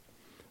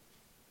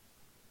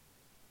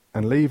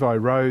 And Levi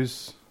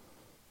rose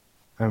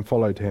and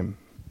followed him.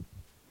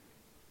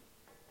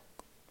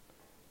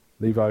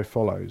 Levi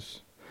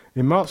follows.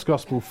 In Mark's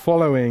Gospel,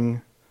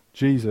 following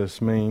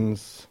Jesus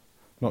means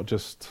not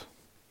just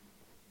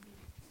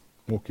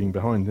walking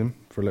behind him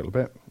for a little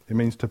bit. It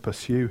means to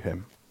pursue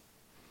him,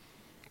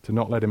 to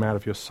not let him out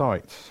of your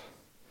sight,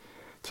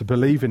 to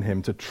believe in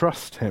him, to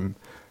trust him,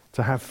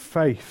 to have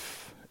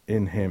faith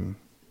in him,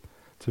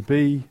 to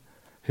be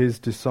his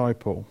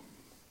disciple.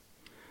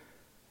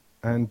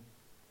 And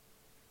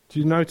do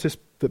you notice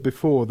that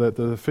before,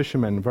 the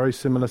fishermen, very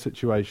similar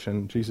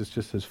situation, Jesus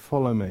just says,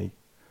 follow me.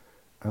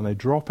 And they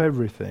drop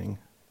everything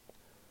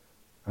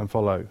and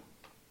follow.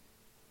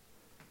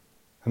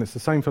 And it's the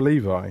same for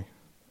Levi.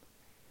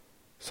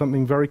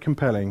 Something very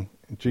compelling,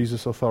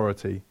 Jesus'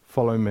 authority,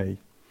 follow me.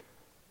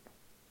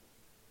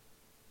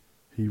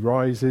 He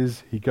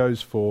rises, he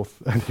goes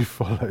forth, and he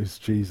follows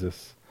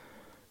Jesus.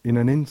 In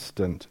an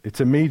instant, it's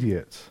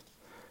immediate.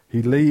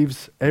 He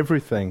leaves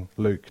everything,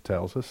 Luke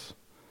tells us.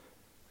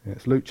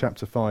 It's Luke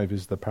chapter 5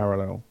 is the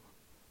parallel.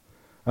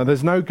 And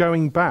there's no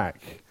going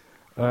back.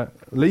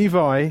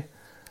 Levi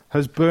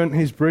has burnt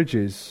his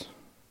bridges.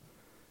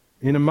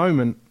 In a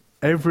moment,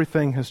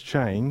 everything has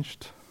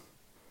changed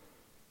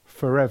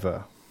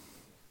forever.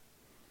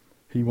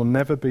 He will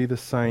never be the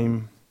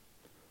same.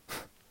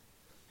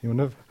 He will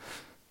never.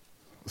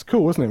 It's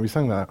cool, isn't it? We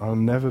sang that. I'll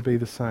never be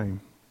the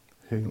same.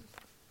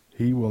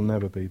 He will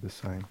never be the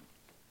same.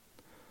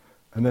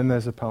 And then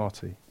there's a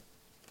party.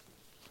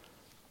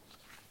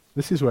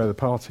 This is where the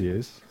party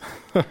is.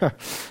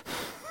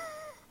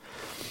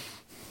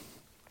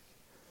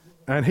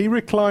 And he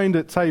reclined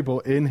at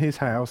table in his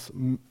house.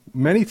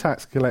 Many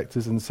tax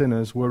collectors and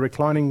sinners were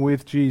reclining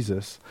with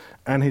Jesus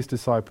and his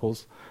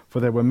disciples, for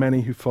there were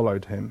many who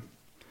followed him.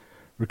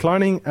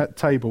 Reclining at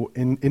table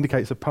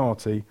indicates a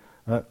party.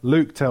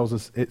 Luke tells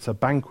us it's a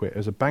banquet.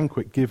 There's a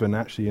banquet given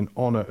actually in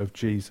honour of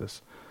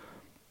Jesus.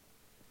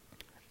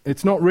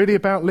 It's not really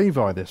about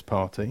Levi, this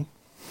party.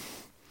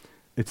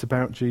 It's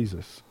about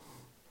Jesus.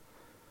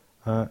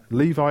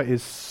 Levi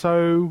is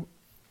so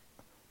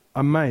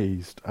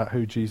amazed at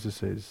who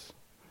Jesus is.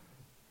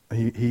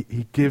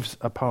 He gives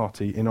a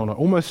party in honour,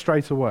 almost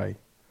straight away.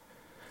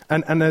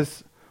 And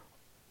there's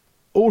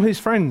all his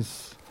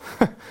friends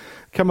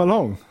come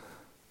along.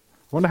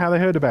 Wonder how they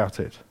heard about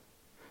it.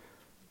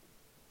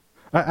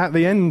 At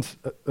the end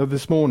of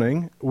this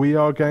morning, we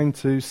are going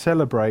to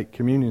celebrate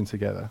communion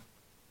together.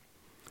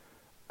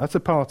 That's a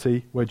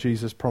party where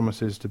Jesus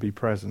promises to be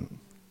present.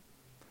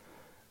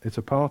 It's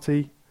a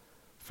party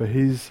for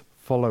his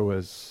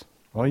followers.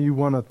 Are you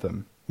one of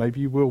them?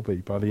 Maybe you will be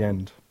by the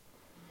end.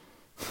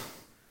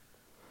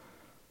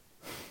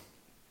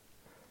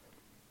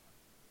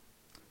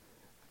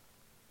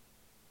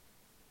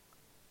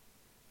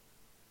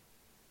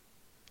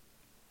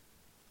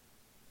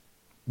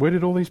 Where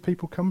did all these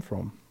people come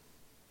from?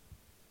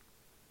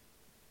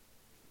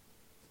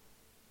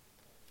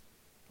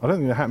 I don't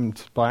think that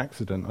happened by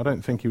accident. I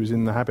don't think he was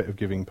in the habit of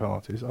giving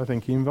parties. I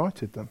think he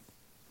invited them.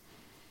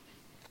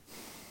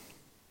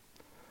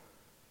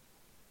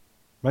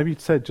 Maybe he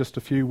said just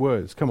a few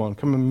words. Come on,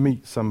 come and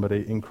meet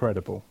somebody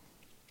incredible.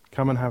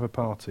 Come and have a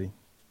party.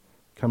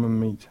 Come and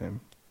meet him.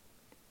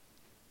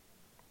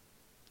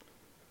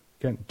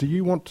 Again, do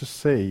you want to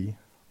see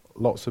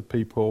lots of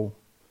people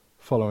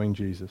following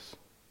Jesus?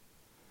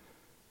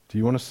 Do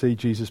you want to see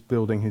Jesus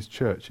building his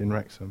church in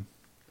Wrexham?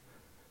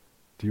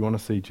 Do you want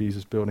to see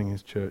Jesus building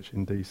his church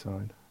in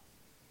Deeside?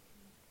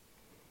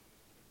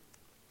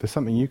 There's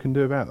something you can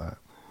do about that.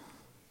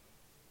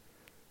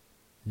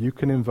 You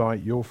can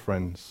invite your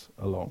friends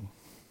along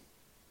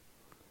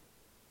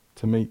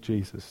to meet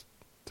Jesus,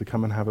 to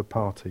come and have a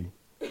party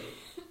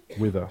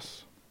with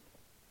us.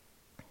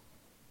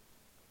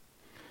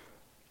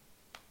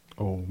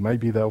 Or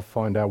maybe they'll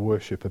find our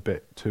worship a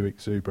bit too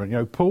exuberant. You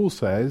know, Paul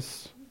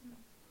says,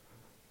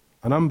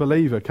 an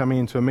unbeliever coming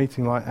into a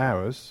meeting like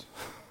ours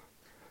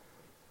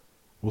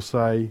will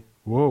say,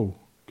 whoa,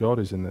 God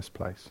is in this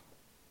place.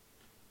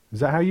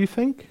 Is that how you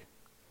think?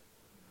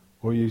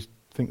 Or you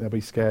think they'll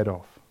be scared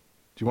off?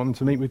 Do you want them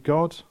to meet with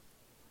God?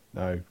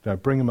 No,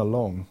 bring them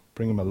along.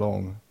 Bring them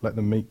along. Let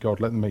them meet God.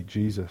 Let them meet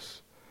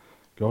Jesus.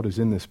 God is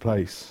in this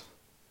place.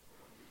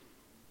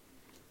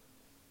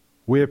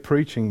 We're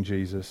preaching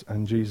Jesus,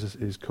 and Jesus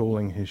is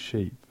calling his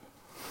sheep.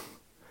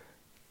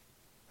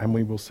 And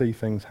we will see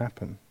things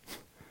happen.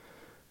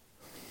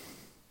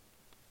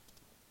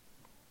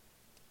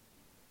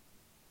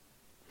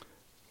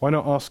 Why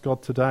not ask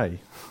God today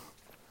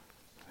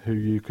who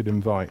you could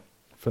invite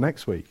for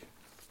next week?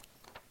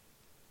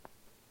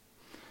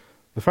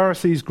 The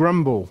Pharisees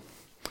grumble.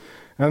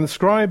 And the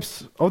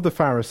scribes of the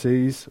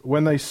Pharisees,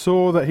 when they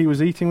saw that he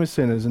was eating with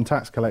sinners and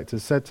tax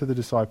collectors, said to the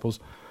disciples,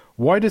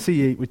 why does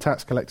he eat with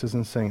tax collectors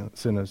and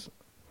sinners?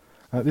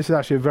 This is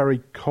actually a very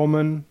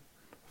common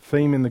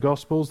theme in the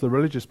Gospels. The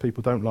religious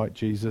people don't like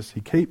Jesus. He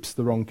keeps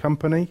the wrong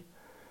company.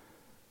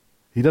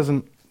 He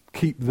doesn't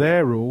keep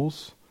their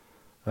rules.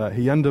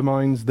 He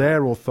undermines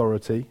their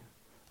authority.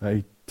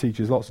 He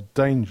teaches lots of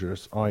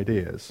dangerous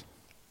ideas.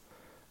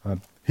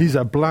 He's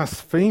a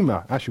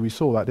blasphemer. Actually, we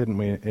saw that, didn't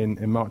we,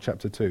 in Mark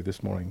chapter 2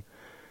 this morning.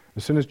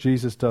 As soon as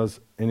Jesus does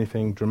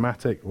anything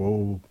dramatic,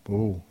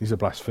 he's a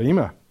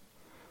blasphemer.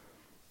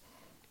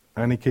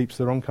 And he keeps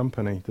the wrong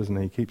company, doesn't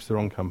he? He keeps the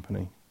wrong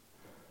company.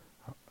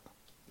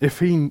 If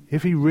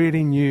he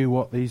really knew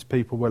what these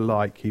people were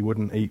like, he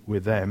wouldn't eat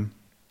with them.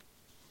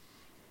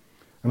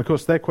 And of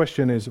course, their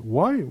question is,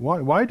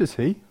 why does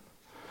he?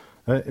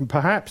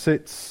 Perhaps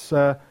it's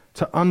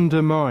to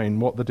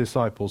undermine what the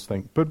disciples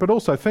think. But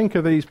also think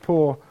of these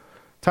poor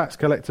tax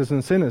collectors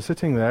and sinners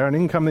sitting there, and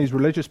in come these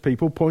religious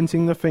people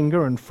pointing the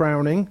finger and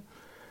frowning.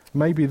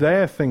 Maybe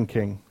they're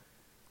thinking,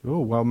 oh,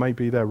 well,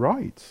 maybe they're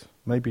right.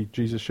 Maybe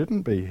Jesus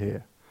shouldn't be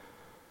here.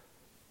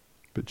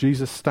 But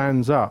Jesus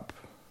stands up,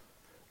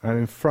 and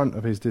in front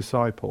of his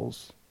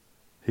disciples,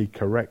 he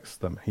corrects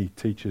them, he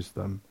teaches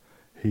them.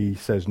 He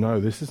says, no,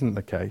 this isn't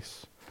the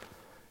case.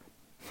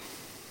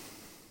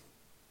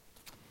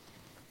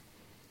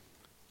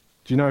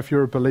 Do you know, if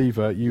you're a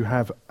believer, you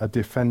have a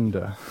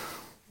defender,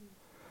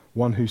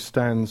 one who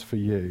stands for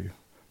you,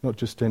 not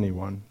just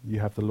anyone. You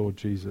have the Lord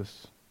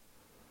Jesus.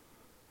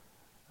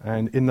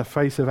 And in the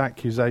face of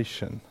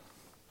accusation,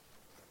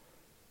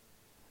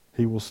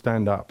 he will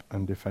stand up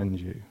and defend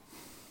you.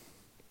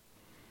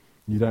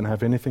 You don't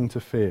have anything to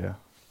fear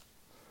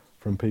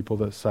from people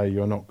that say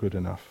you're not good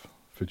enough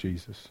for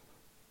Jesus.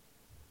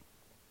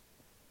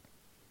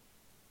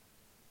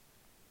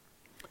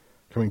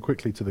 Coming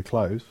quickly to the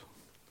close,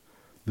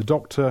 the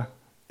doctor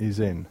is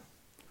in.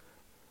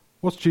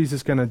 What's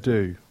Jesus going to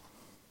do?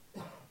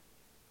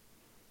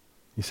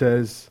 He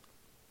says,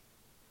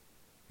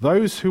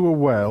 those who are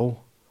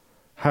well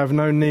have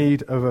no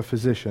need of a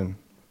physician,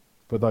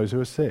 but those who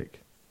are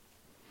sick.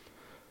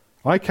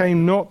 I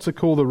came not to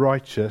call the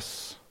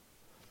righteous,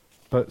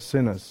 but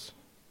sinners.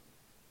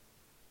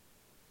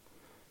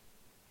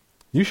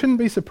 You shouldn't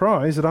be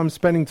surprised that I'm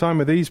spending time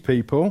with these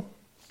people.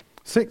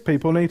 Sick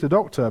people need a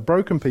doctor.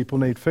 Broken people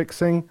need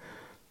fixing.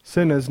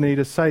 Sinners need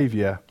a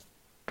saviour.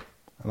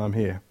 And I'm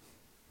here.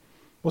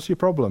 What's your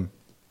problem?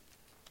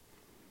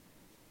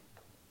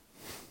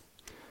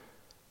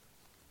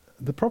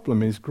 The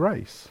problem is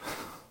grace.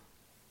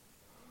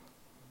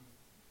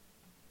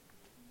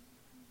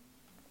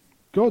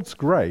 God's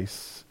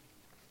grace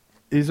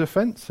is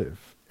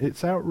offensive.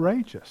 It's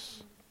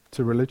outrageous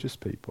to religious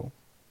people.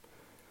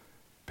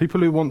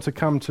 People who want to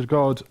come to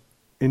God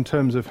in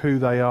terms of who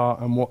they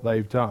are and what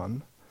they've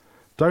done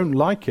don't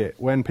like it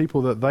when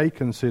people that they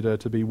consider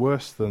to be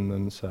worse than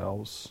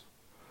themselves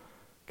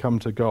come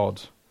to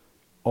God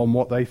on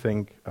what they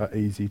think are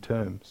easy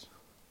terms.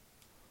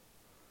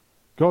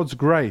 God's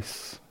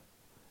grace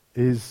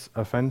is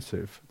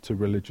offensive to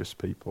religious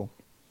people.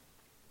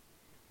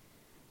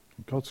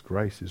 God's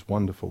grace is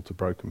wonderful to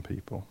broken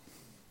people.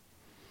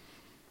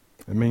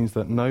 It means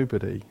that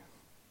nobody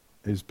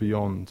is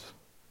beyond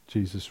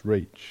Jesus'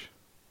 reach.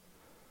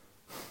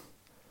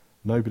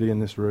 Nobody in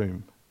this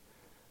room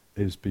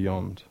is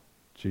beyond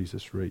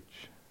Jesus'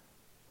 reach.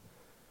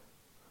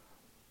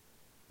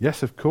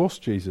 Yes, of course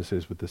Jesus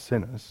is with the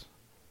sinners,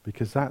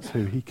 because that's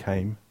who he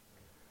came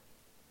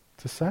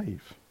to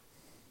save.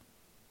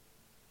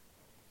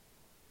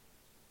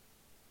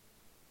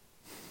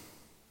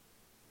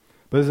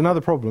 But there's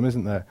another problem,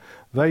 isn't there?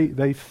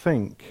 They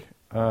think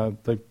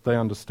they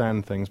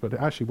understand things, but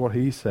actually what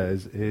he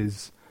says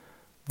is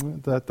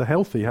that the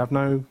healthy have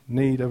no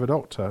need of a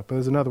doctor. But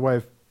there's another way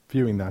of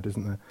viewing that,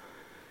 isn't there?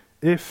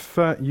 If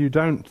you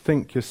don't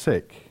think you're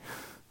sick,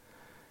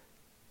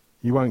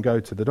 you won't go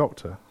to the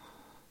doctor.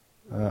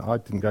 I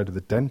didn't go to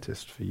the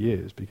dentist for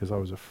years because I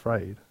was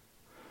afraid.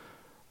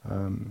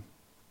 And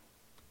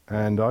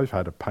I've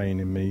had a pain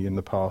in me in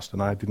the past,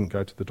 and I didn't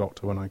go to the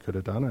doctor when I could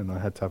have done, and I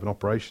had to have an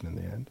operation in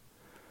the end.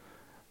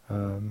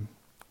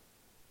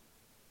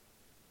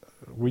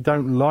 We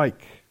don't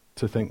like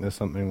to think there's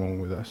something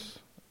wrong with us.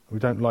 We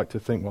don't like to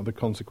think what the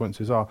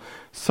consequences are.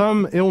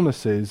 Some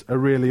illnesses are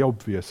really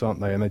obvious, aren't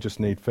they, and they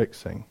just need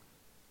fixing.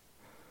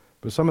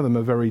 But some of them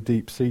are very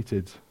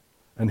deep-seated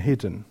and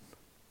hidden.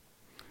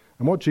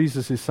 And what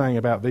Jesus is saying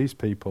about these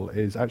people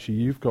is actually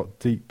you've got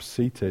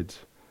deep-seated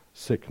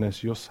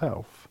sickness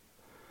yourself.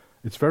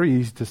 It's very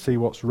easy to see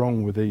what's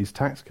wrong with these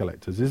tax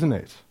collectors, isn't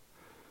it?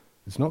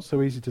 It's not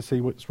so easy to see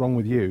what's wrong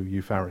with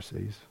you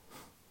Pharisees.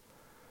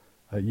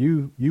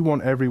 You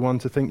want everyone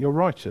to think you're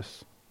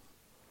righteous.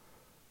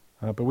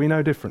 But we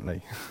know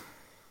differently.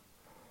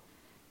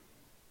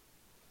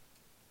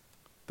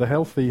 The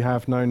healthy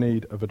have no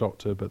need of a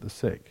doctor but the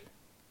sick.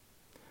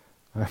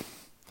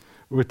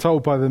 We're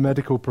told by the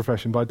medical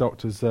profession, by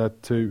doctors,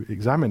 to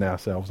examine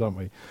ourselves, aren't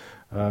we?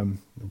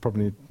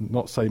 Probably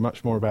not say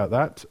much more about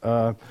that.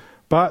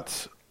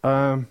 But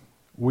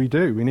we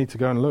do. We need to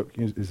go and look.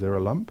 Is there a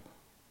lump?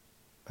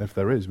 If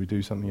there is, we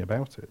do something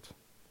about it.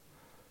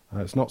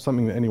 It's not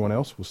something that anyone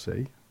else will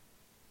see.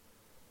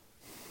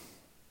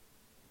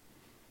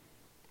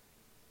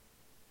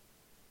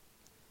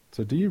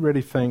 So do you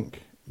really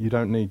think you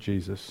don't need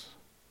Jesus?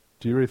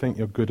 Do you really think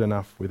you're good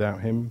enough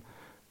without him?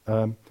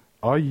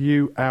 Are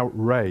you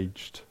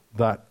outraged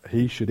that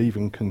he should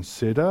even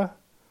consider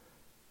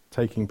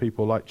taking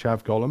people like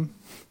Chav Gollum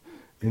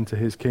into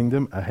his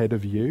kingdom ahead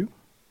of you?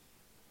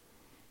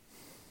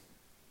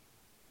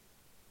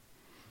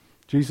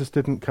 Jesus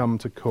didn't come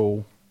to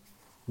call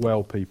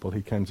well people,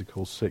 he came to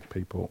call sick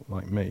people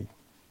like me.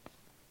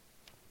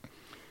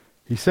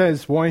 He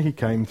says why he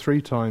came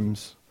 3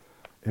 times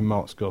in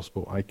Mark's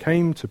Gospel. I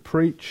came to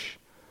preach,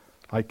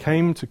 I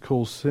came to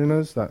call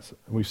sinners.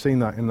 We've seen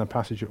that in the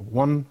passage at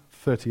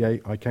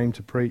 1:38, I came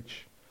to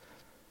preach.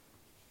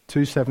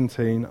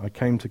 2:17, I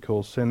came to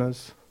call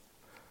sinners.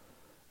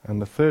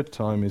 And the third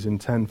time is in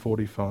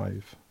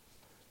 10:45,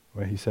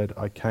 where he said,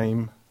 I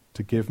came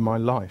to give my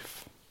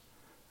life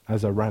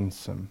as a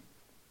ransom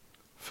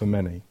for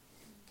many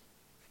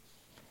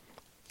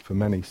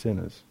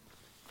sinners.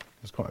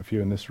 There's quite a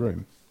few in this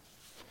room.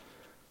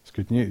 It's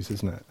good news,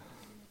 isn't it?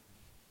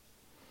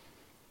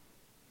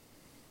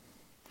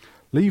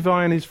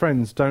 Levi and his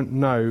friends don't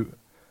know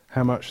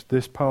how much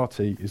this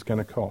party is going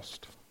to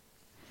cost.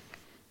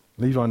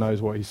 Levi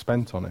knows what he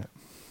spent on it,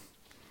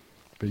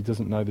 but he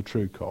doesn't know the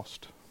true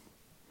cost.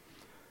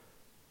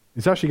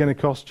 It's actually going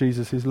to cost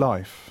Jesus his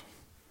life.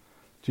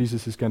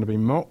 Jesus is going to be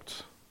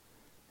mocked,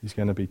 he's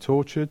going to be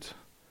tortured,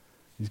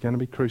 he's going to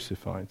be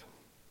crucified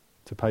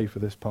to pay for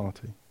this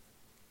party.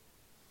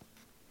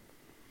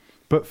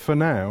 But for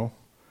now,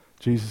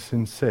 Jesus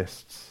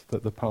insists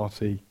that the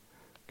party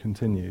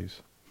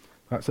continues.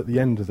 That's at the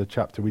end of the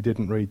chapter. We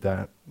didn't read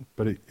that,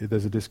 but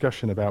there's a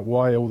discussion about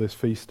why all this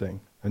feasting.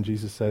 And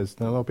Jesus says,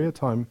 now there'll be a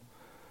time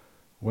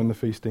when the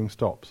feasting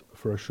stops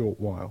for a short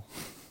while.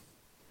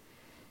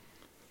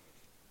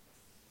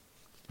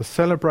 The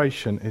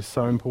celebration is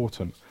so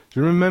important. Do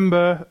you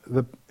remember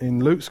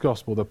in Luke's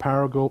Gospel, the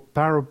parable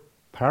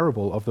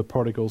of the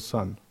prodigal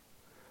son?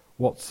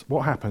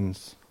 What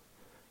happens?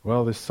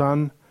 Well, this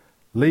son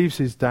leaves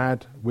his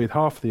dad with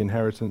half the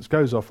inheritance,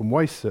 goes off and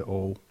wastes it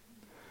all,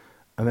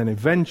 and then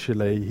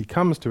eventually he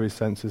comes to his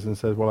senses and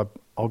says, well,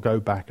 I'll go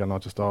back and I'll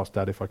just ask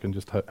Dad if I can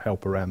just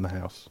help around the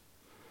house.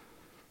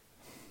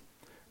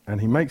 And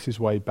he makes his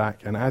way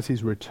back, and as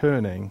he's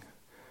returning,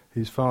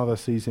 his father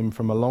sees him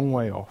from a long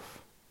way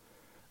off,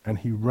 and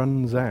he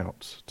runs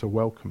out to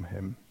welcome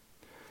him.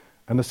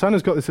 And the son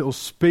has got this little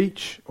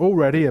speech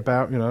already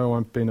about,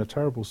 I've been a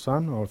terrible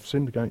son, I've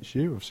sinned against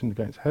you, I've sinned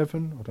against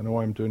heaven, I don't know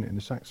why I'm doing it in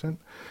this accent,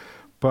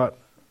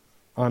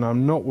 and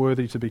I'm not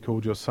worthy to be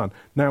called your son.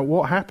 Now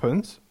what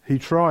happens?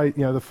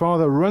 The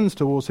father runs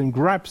towards him,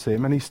 grabs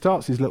him, and he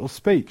starts his little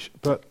speech,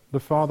 but the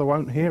father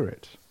won't hear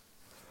it.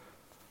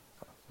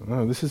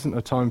 No, this isn't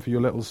a time for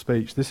your little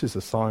speech, this is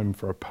a time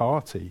for a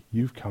party.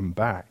 You've come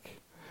back.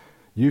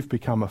 You've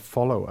become a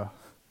follower.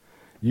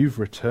 You've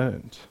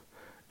returned.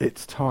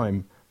 It's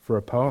time for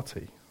a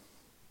party.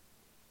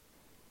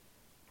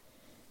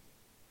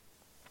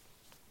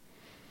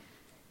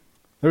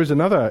 There is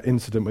another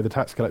incident with the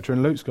tax collector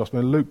in Luke's Gospel,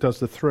 and Luke does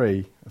the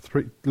three.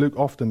 Luke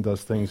often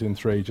does things in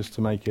three just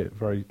to make it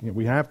very...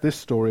 we have this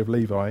story of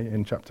Levi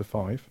in chapter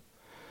 5.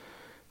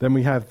 Then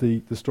we have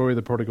the story of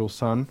the prodigal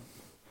son.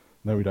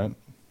 No, we don't.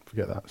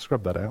 Forget that.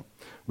 Scrub that out.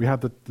 We have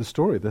the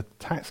story of the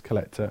tax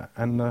collector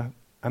and the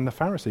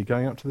Pharisee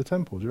going up to the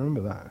temple. Do you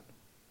remember that?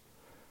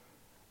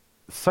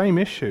 Same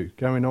issue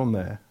going on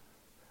there.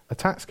 A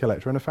tax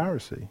collector and a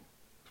Pharisee.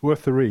 It's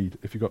worth the read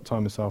if you've got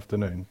time this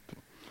afternoon.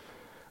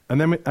 And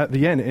then at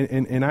the end,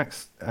 in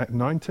Acts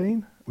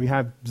 19, we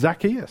have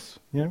Zacchaeus.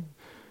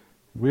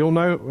 We all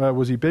know,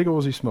 was he big or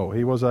was he small?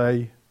 He was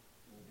a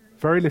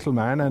very little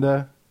man, and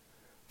a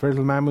very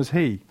little man was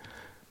he.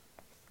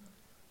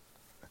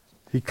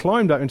 He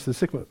climbed out into the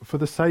sycamore for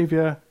the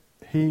Saviour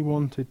he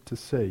wanted to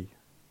see.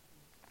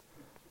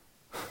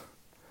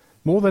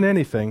 More than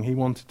anything, he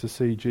wanted to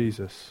see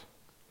Jesus.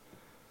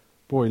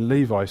 Boy,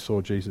 Levi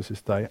saw Jesus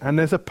this day. And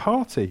there's a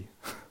party.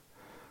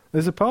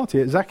 There's a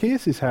party at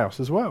Zacchaeus' house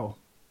as well.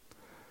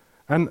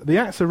 And the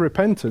acts of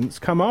repentance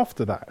come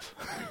after that.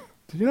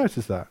 Did you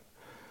notice that?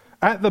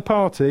 At the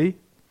party,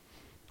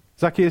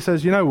 Zacchaeus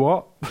says, you know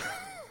what?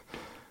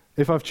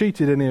 If I've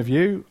cheated any of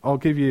you, I'll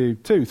give you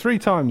 2, 3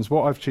 times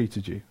what I've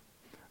cheated you.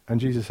 And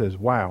Jesus says,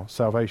 wow,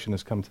 salvation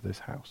has come to this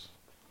house.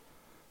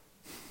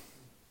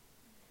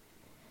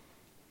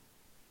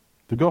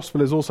 The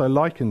gospel is also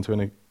likened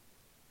to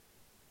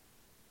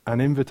an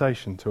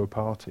invitation to a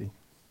party.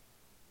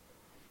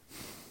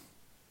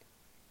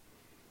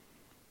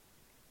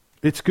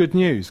 It's good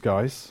news,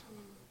 guys.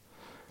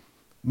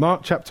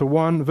 Mark chapter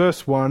 1,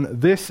 verse 1,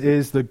 this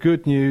is the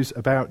good news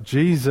about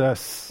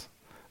Jesus,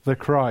 the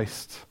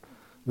Christ,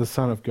 the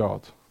Son of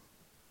God.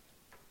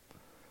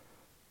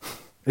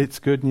 It's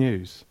good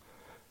news.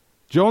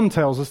 John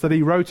tells us that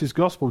he wrote his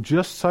gospel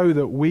just so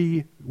that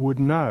we would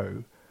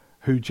know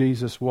who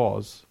Jesus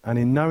was, and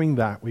in knowing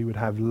that, we would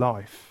have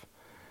life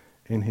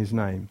in his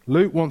name.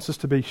 Luke wants us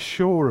to be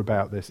sure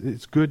about this.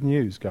 It's good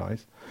news,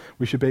 guys.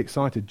 We should be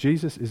excited.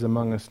 Jesus is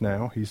among us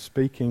now. He's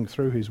speaking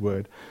through his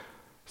word.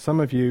 Some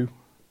of you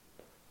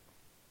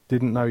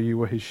didn't know you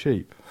were his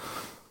sheep.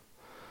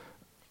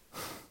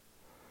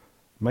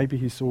 Maybe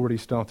he's already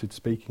started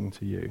speaking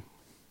to you,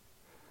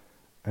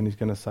 and he's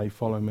going to say,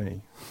 follow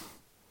me.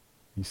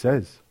 He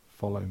says,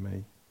 follow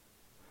me.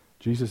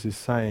 Jesus is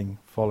saying,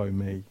 follow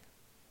me.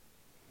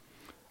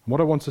 And what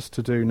I want us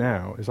to do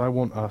now is I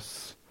want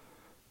us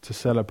to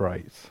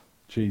celebrate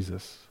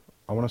Jesus.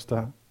 I want us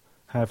to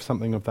have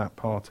something of that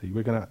party.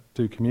 We're going to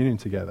do communion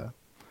together.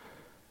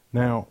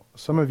 Now,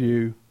 some of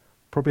you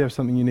probably have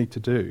something you need to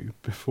do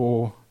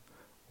before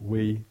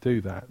we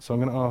do that. So I'm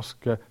going to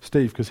ask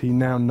Steve, because he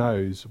now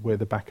knows where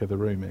the back of the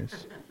room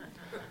is.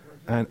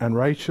 And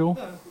Rachel,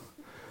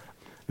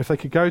 if they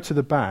could go to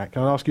the back,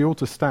 I'll ask you all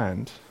to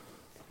stand.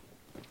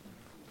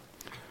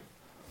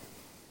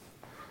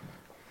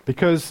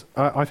 Because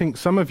I think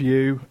some of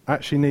you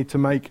actually need to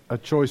make a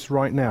choice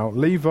right now.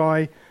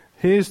 Levi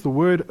hears the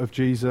word of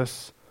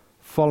Jesus,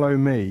 follow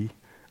me,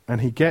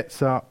 and he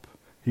gets up,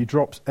 he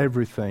drops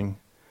everything,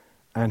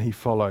 and he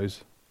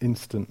follows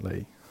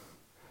instantly.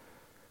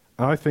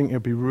 And I think it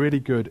would be really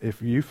good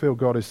if you feel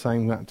God is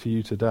saying that to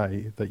you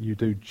today, that you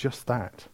do just that.